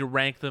 Okay. You need to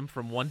rank them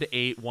from 1 to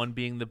 8, 1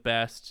 being the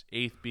best,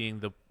 8th being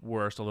the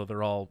worst, although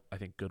they're all, I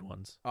think, good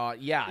ones.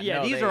 Yeah,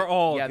 no, these are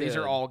all Yeah, these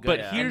good. are all good. But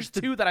Yeah. here's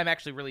And 2 that I'm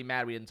actually really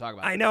mad we didn't talk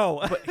about. I know.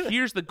 But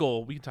here's the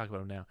goal. We can talk about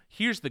them now.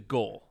 Here's the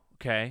goal,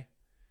 okay?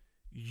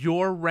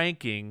 Your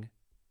ranking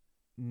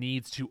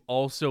needs to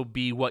also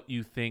be what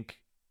you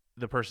think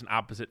the person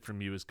opposite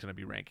from you is going to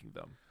be ranking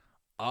them.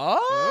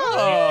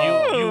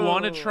 Oh. You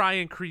want to try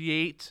and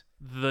create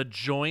the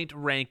joint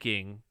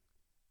ranking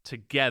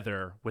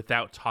together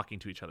without talking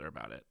to each other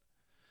about it.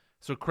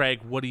 So, Craig,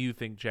 what do you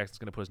think Jackson's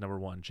going to put as number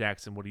 1?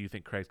 Jackson, what do you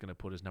think Craig's going to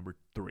put as number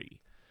 3?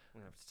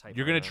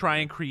 You're going to try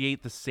and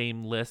create the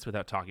same list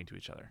without talking to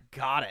each other.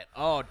 Got it.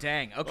 Oh,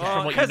 dang. Okay.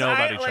 From what you know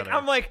about each like, other.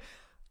 I'm like,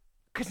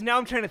 because now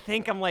I'm trying to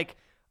think. I'm like,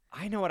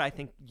 I know what I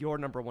think your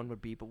number one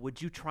would be, but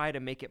would you try to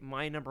make it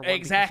my number one?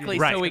 Exactly.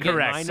 Right, So we get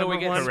correct. my So we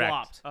number get one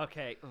correct. swapped.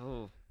 Okay.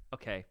 Ooh.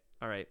 Okay.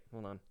 All right.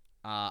 Hold on.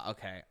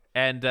 Okay.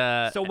 And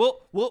So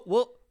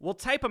we'll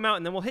type them out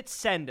and then we'll hit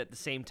send at the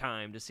same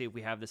time to see if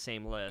we have the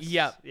same list.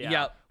 Yep. Yeah.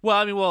 Yep. well,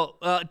 I mean,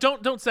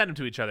 don't send them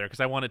to each other because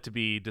I want it to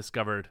be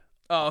discovered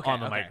Oh, okay. on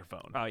the okay.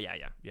 microphone. Oh yeah.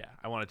 Yeah,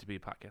 I want it to be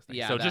podcasting.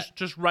 Yeah, so that-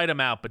 just write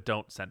them out, but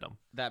don't send them.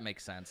 That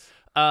makes sense.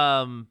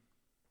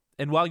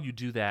 And while you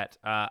do that,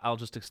 I'll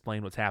just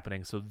explain what's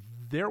happening. So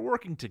they're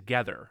working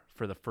together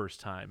for the first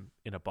time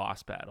in a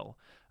boss battle.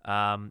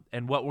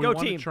 And what we Go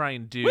want team. to try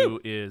and do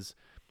is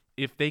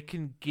if they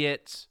can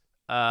get,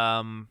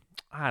 I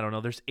don't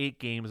know, there's 8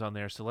 games on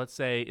there. So let's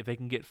say if they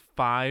can get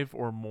 5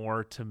 or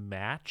more to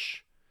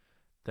match,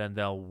 then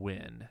they'll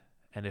win.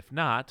 And if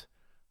not,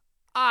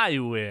 I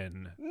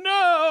win.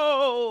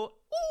 No.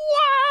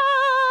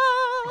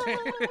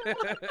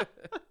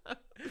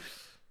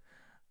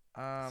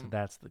 So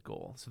that's the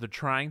goal. So they're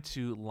trying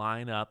to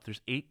line up.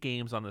 There's 8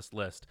 games on this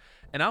list,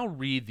 and I'll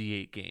read the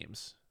 8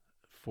 games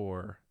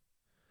for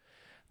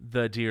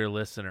the dear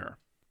listener.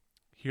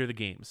 Here are the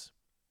games: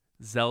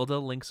 Zelda: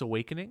 Link's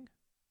Awakening,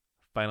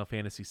 Final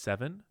Fantasy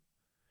VII,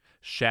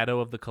 Shadow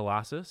of the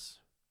Colossus,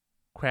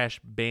 Crash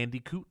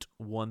Bandicoot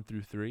 1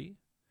 through 3,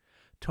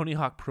 Tony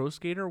Hawk Pro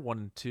Skater 1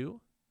 and 2,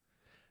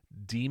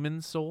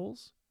 Demon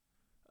Souls,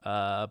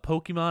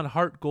 Pokemon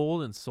Heart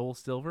Gold and Soul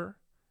Silver,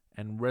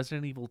 and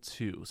Resident Evil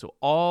 2. So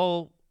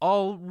all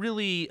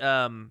really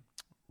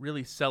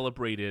really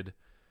celebrated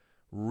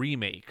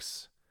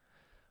remakes.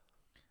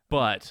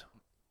 But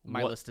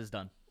My list is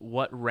done.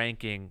 what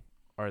ranking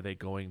are they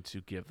going to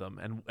give them?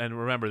 And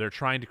remember, they're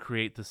trying to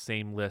create the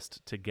same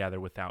list together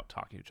without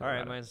talking to each All other.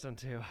 right, about it. mine's done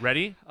too.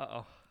 Ready?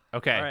 Uh-oh.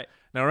 Okay. All right.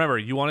 Now remember,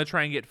 you want to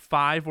try and get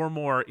 5 or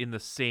more in the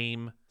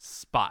same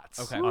spots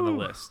Okay. on the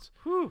list.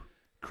 Whew.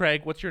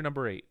 Craig, what's your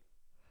number 8?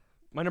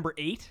 My number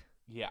 8?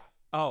 Yeah.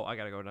 Oh, I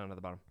got to go down to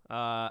the bottom.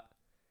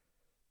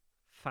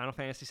 Final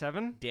Fantasy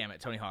 7? Damn it,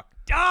 Tony Hawk.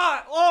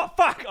 Ah! Oh,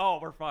 fuck! Oh,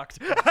 we're fucked.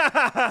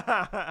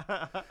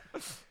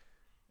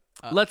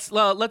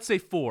 Let's say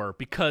 4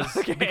 because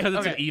it's an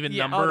okay. even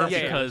Yeah. number. Oh, that's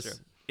true, because that's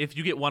true. if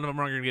you get one of them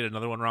wrong, you're gonna get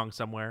another one wrong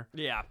somewhere.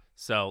 Yeah.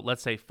 So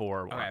let's say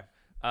 4. Okay.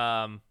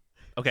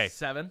 Okay.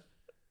 7.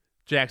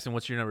 Jackson,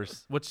 what's your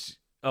numbers?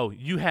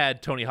 You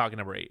had Tony Hawk at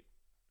number 8.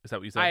 Is that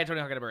what you said? I had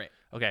Tony Hawk at number 8.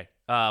 Okay.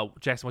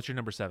 Jackson, what's your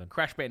number 7?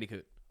 Crash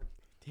Bandicoot.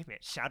 Damn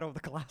it, Shadow of the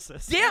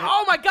Colossus. Damn!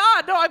 Oh my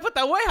God! No, I put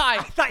that way high.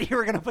 I thought you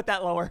were going to put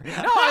that lower. No,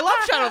 I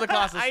love Shadow of the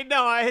Colossus. I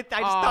know, I just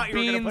thought you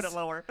were going to beans. put it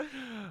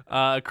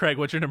lower. Craig,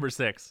 what's your number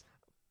 6?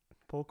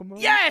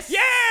 Pokemon? Yes! Yeah!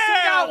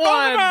 I got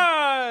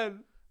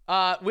one!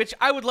 Pokemon! Which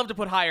I would love to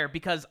put higher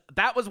because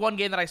that was one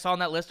game that I saw on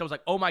that list. I was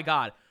like, oh my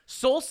God.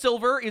 Soul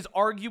Silver is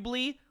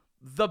arguably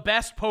the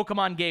best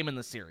Pokemon game in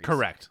the series.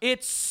 Correct.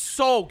 It's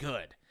so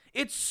good.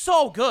 It's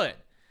so good.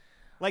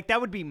 Like,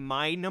 that would be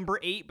my number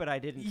 8, but I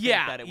didn't think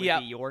that it would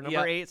be your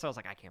number 8, so I was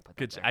like, I can't put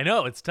that Good. there. I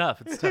know it's tough.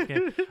 It's a tough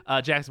game.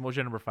 Jackson, what's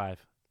your number 5?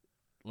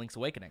 Link's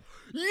Awakening.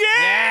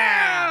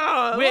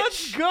 Yeah! Which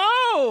Let's go!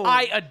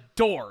 I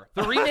adore.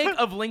 The remake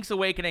of Link's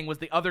Awakening was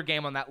the other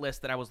game on that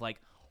list that I was like,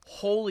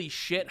 holy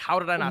shit, how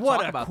did I not what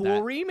talk a about cool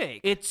that?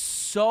 remake. It's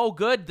so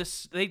good.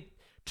 They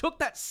took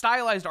that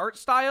stylized art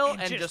style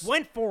and just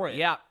went for it.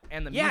 Yeah,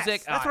 and the Yes,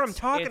 music. that's what I'm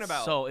talking it's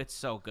about. It's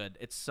so good.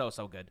 It's so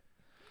good.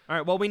 All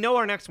right, well, we know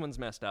our next one's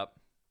messed up,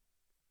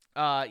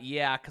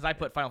 Yeah, because I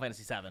put Final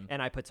Fantasy VII.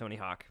 and I put Tony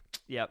Hawk.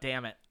 Yep.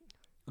 Damn it.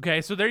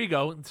 Okay, so there you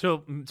go.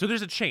 So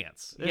there's a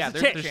chance. Yeah,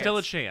 there's still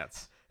a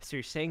chance. So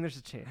you're saying there's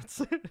a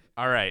chance.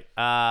 All right.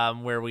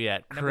 Where are we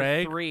at? Number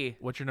Craig, 3.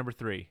 what's your number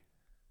 3?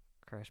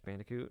 Crash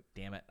Bandicoot.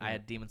 Damn it. I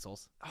had Demon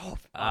Souls. Oh,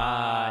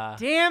 Uh,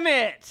 damn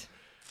it!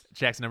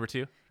 Jackson, number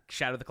 2,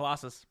 Shadow of the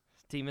Colossus.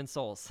 Demon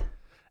Souls.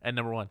 and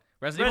number 1.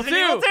 Resident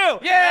Resident Evil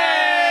 2.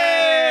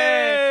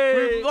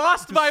 Yay! We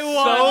lost by 1.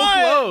 So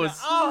close.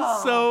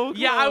 Oh. So close.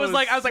 Yeah, I was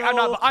like,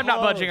 I'm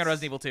not budging on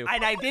Resident Evil 2.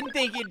 And I didn't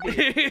think you'd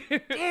be.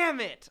 Damn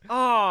it!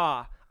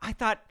 Oh, I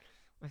thought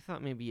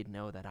maybe you'd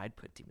know that I'd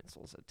put Demon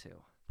Souls at 2.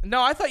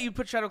 No, I thought you'd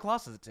put Shadow of the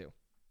Colossus at 2.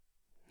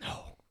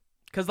 No.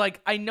 Because,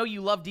 I know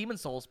you love Demon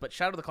Souls, but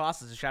Shadow of the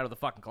Colossus is Shadow of the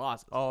fucking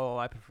Colossus. Oh,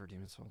 I prefer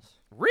Demon Souls.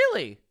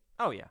 Really?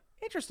 Oh yeah.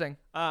 Interesting.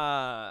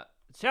 Shadow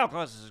of the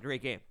Colossus is a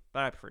great game,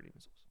 but I prefer Demon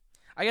Souls.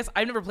 I guess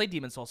I've never played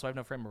Demon Souls, so I have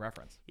no frame of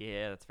reference.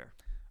 Yeah, that's fair.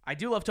 I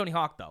do love Tony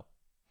Hawk, though.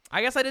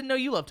 I guess I didn't know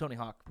you love Tony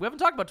Hawk. We haven't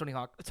talked about Tony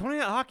Hawk. Tony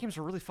Hawk games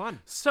are really fun.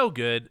 So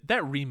good.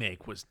 That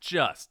remake was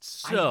just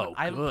so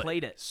I haven't good.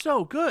 played it.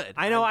 So good.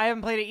 I know I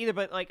haven't played it either,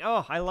 but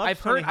I love. I've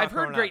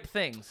heard great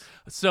things.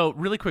 So,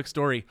 really quick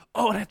story.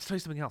 Oh, and I have to tell you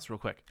something else real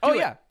quick. Oh,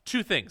 yeah.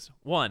 2 things.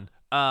 One,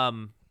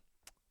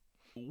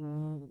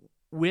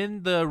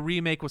 when the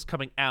remake was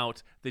coming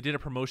out, they did a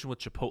promotion with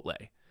Chipotle,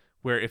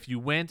 where if you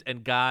went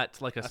and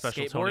got like a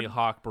special Tony skateboard?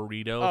 Hawk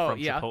burrito from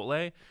yeah.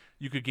 Chipotle,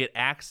 you could get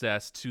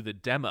access to the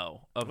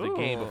demo of the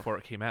game Ooh. before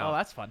it came out. Oh,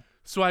 that's fun.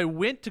 So I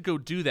went to go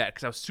do that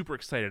because I was super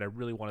excited. I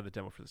really wanted the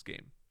demo for this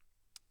game.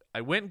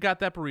 I went and got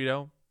that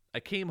burrito. I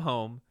came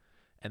home,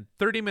 and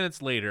 30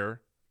 minutes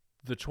later,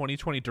 the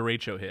 2020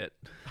 derecho hit.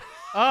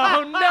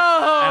 Oh, no!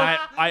 And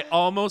I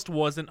almost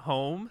wasn't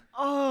home.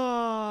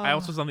 Oh. I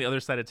also was on the other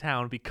side of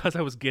town because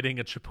I was getting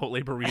a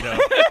Chipotle burrito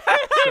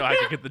so I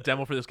could get the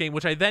demo for this game,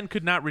 which I then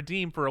could not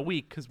redeem for a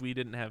week because we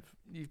didn't have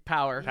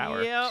Power.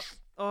 Yep.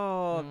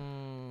 Oh.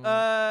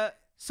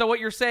 So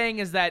what you're saying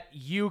is that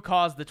you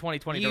caused the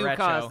 2020 You derecho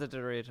caused the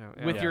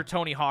derecho. with your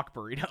Tony Hawk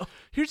burrito.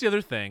 Here's the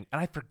other thing,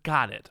 and I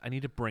forgot it. I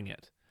need to bring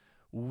it.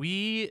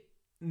 We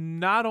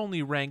not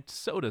only ranked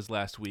sodas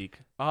last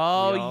week,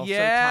 Oh, We also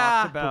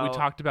yeah. talked but we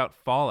talked about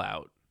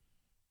Fallout.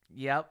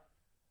 Yep.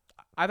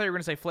 I thought you were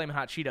going to say Flamin'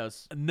 Hot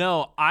Cheetos.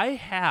 No, I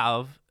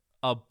have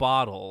a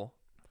bottle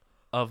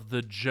of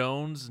the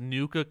Jones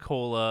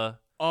Nuka-Cola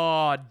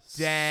Oh,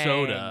 dang.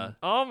 soda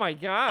Oh my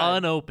god.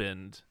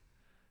 unopened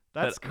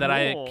That's that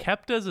I cool.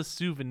 kept as a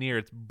souvenir.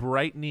 It's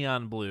bright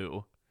neon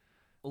blue.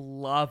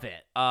 Love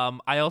it.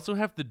 I also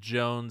have the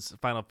Jones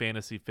Final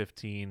Fantasy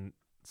 15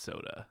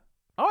 soda.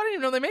 Oh, I didn't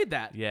even know they made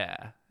that.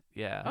 Yeah.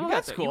 Yeah. Oh,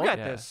 that's cool. You got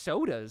Yeah. the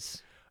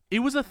sodas. It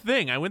was a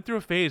thing. I went through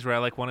a phase where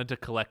I wanted to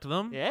collect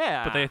them.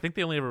 Yeah. But I think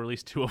they only ever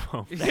released 2 of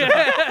them. Yeah.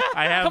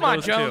 I have Come on,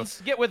 those Jones.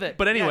 too. Get with it.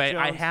 But anyway,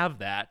 I Jones. have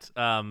that.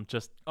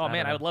 Just Oh, man,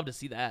 don't I know. would love to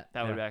see that.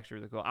 That would Yeah. be actually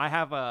really cool. I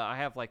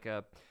have like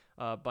a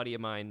buddy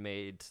of mine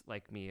made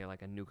like me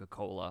like a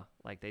Nuka-Cola.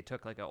 Like they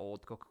took like an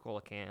old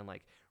Coca-Cola can,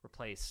 like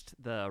replaced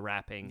the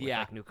wrapping with Yeah.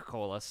 like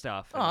Nuka-Cola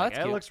stuff. Oh, And, like, that's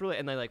it cute. looks really,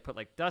 and they like put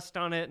like dust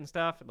on it and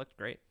stuff. It looked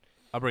great.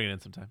 I'll bring it in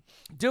sometime.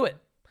 Do it.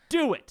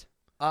 Do it.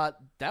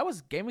 That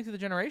was Gaming Through the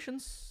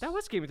Generations. That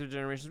was Gaming Through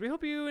Generations. We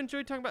hope you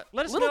enjoyed talking about.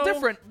 Let us Little know.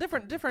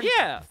 different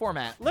Yeah.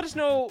 format. Let us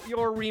know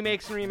your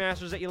remakes and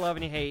remasters that you love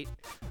and you hate.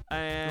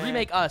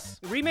 Remake us.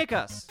 Remake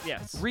us.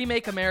 Yes.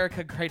 Remake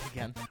America great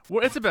again.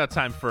 Well, it's about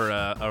time for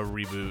a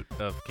reboot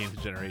of Games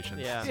of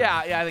Generations. Yeah.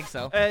 Yeah, I think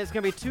so. It's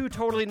gonna be 2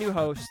 totally new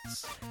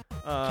hosts.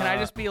 Can I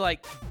just be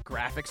like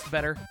graphics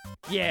better?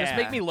 Yeah. Just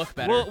make me look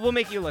better. We'll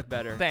make you look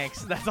better.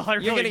 Thanks. That's all I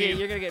You're really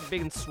gonna need. get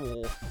big and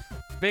swole.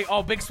 Big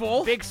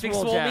Swole? Big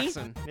swole me?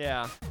 Jackson.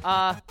 Yeah.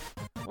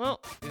 Well,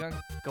 You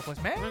gonna go play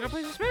Smash? wanna go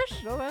play some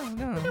Smash?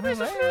 And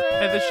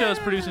this show is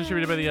produced and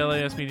distributed by the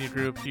LAS Media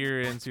Group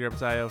here in Cedar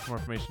Rapids, Iowa. For more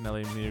information,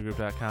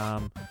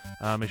 LAMediagroup.com.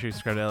 Make sure you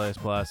subscribe to LAS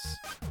Plus.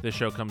 This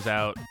show comes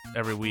out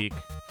every week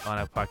on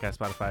Apple Podcast,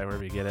 Spotify,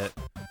 wherever you get it.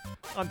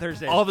 On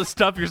Thursday. All the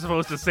stuff you're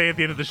supposed to say at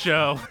the end of the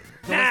show.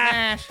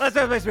 Smash. Let's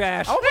go play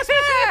Smash. Oh,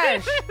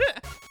 Smash!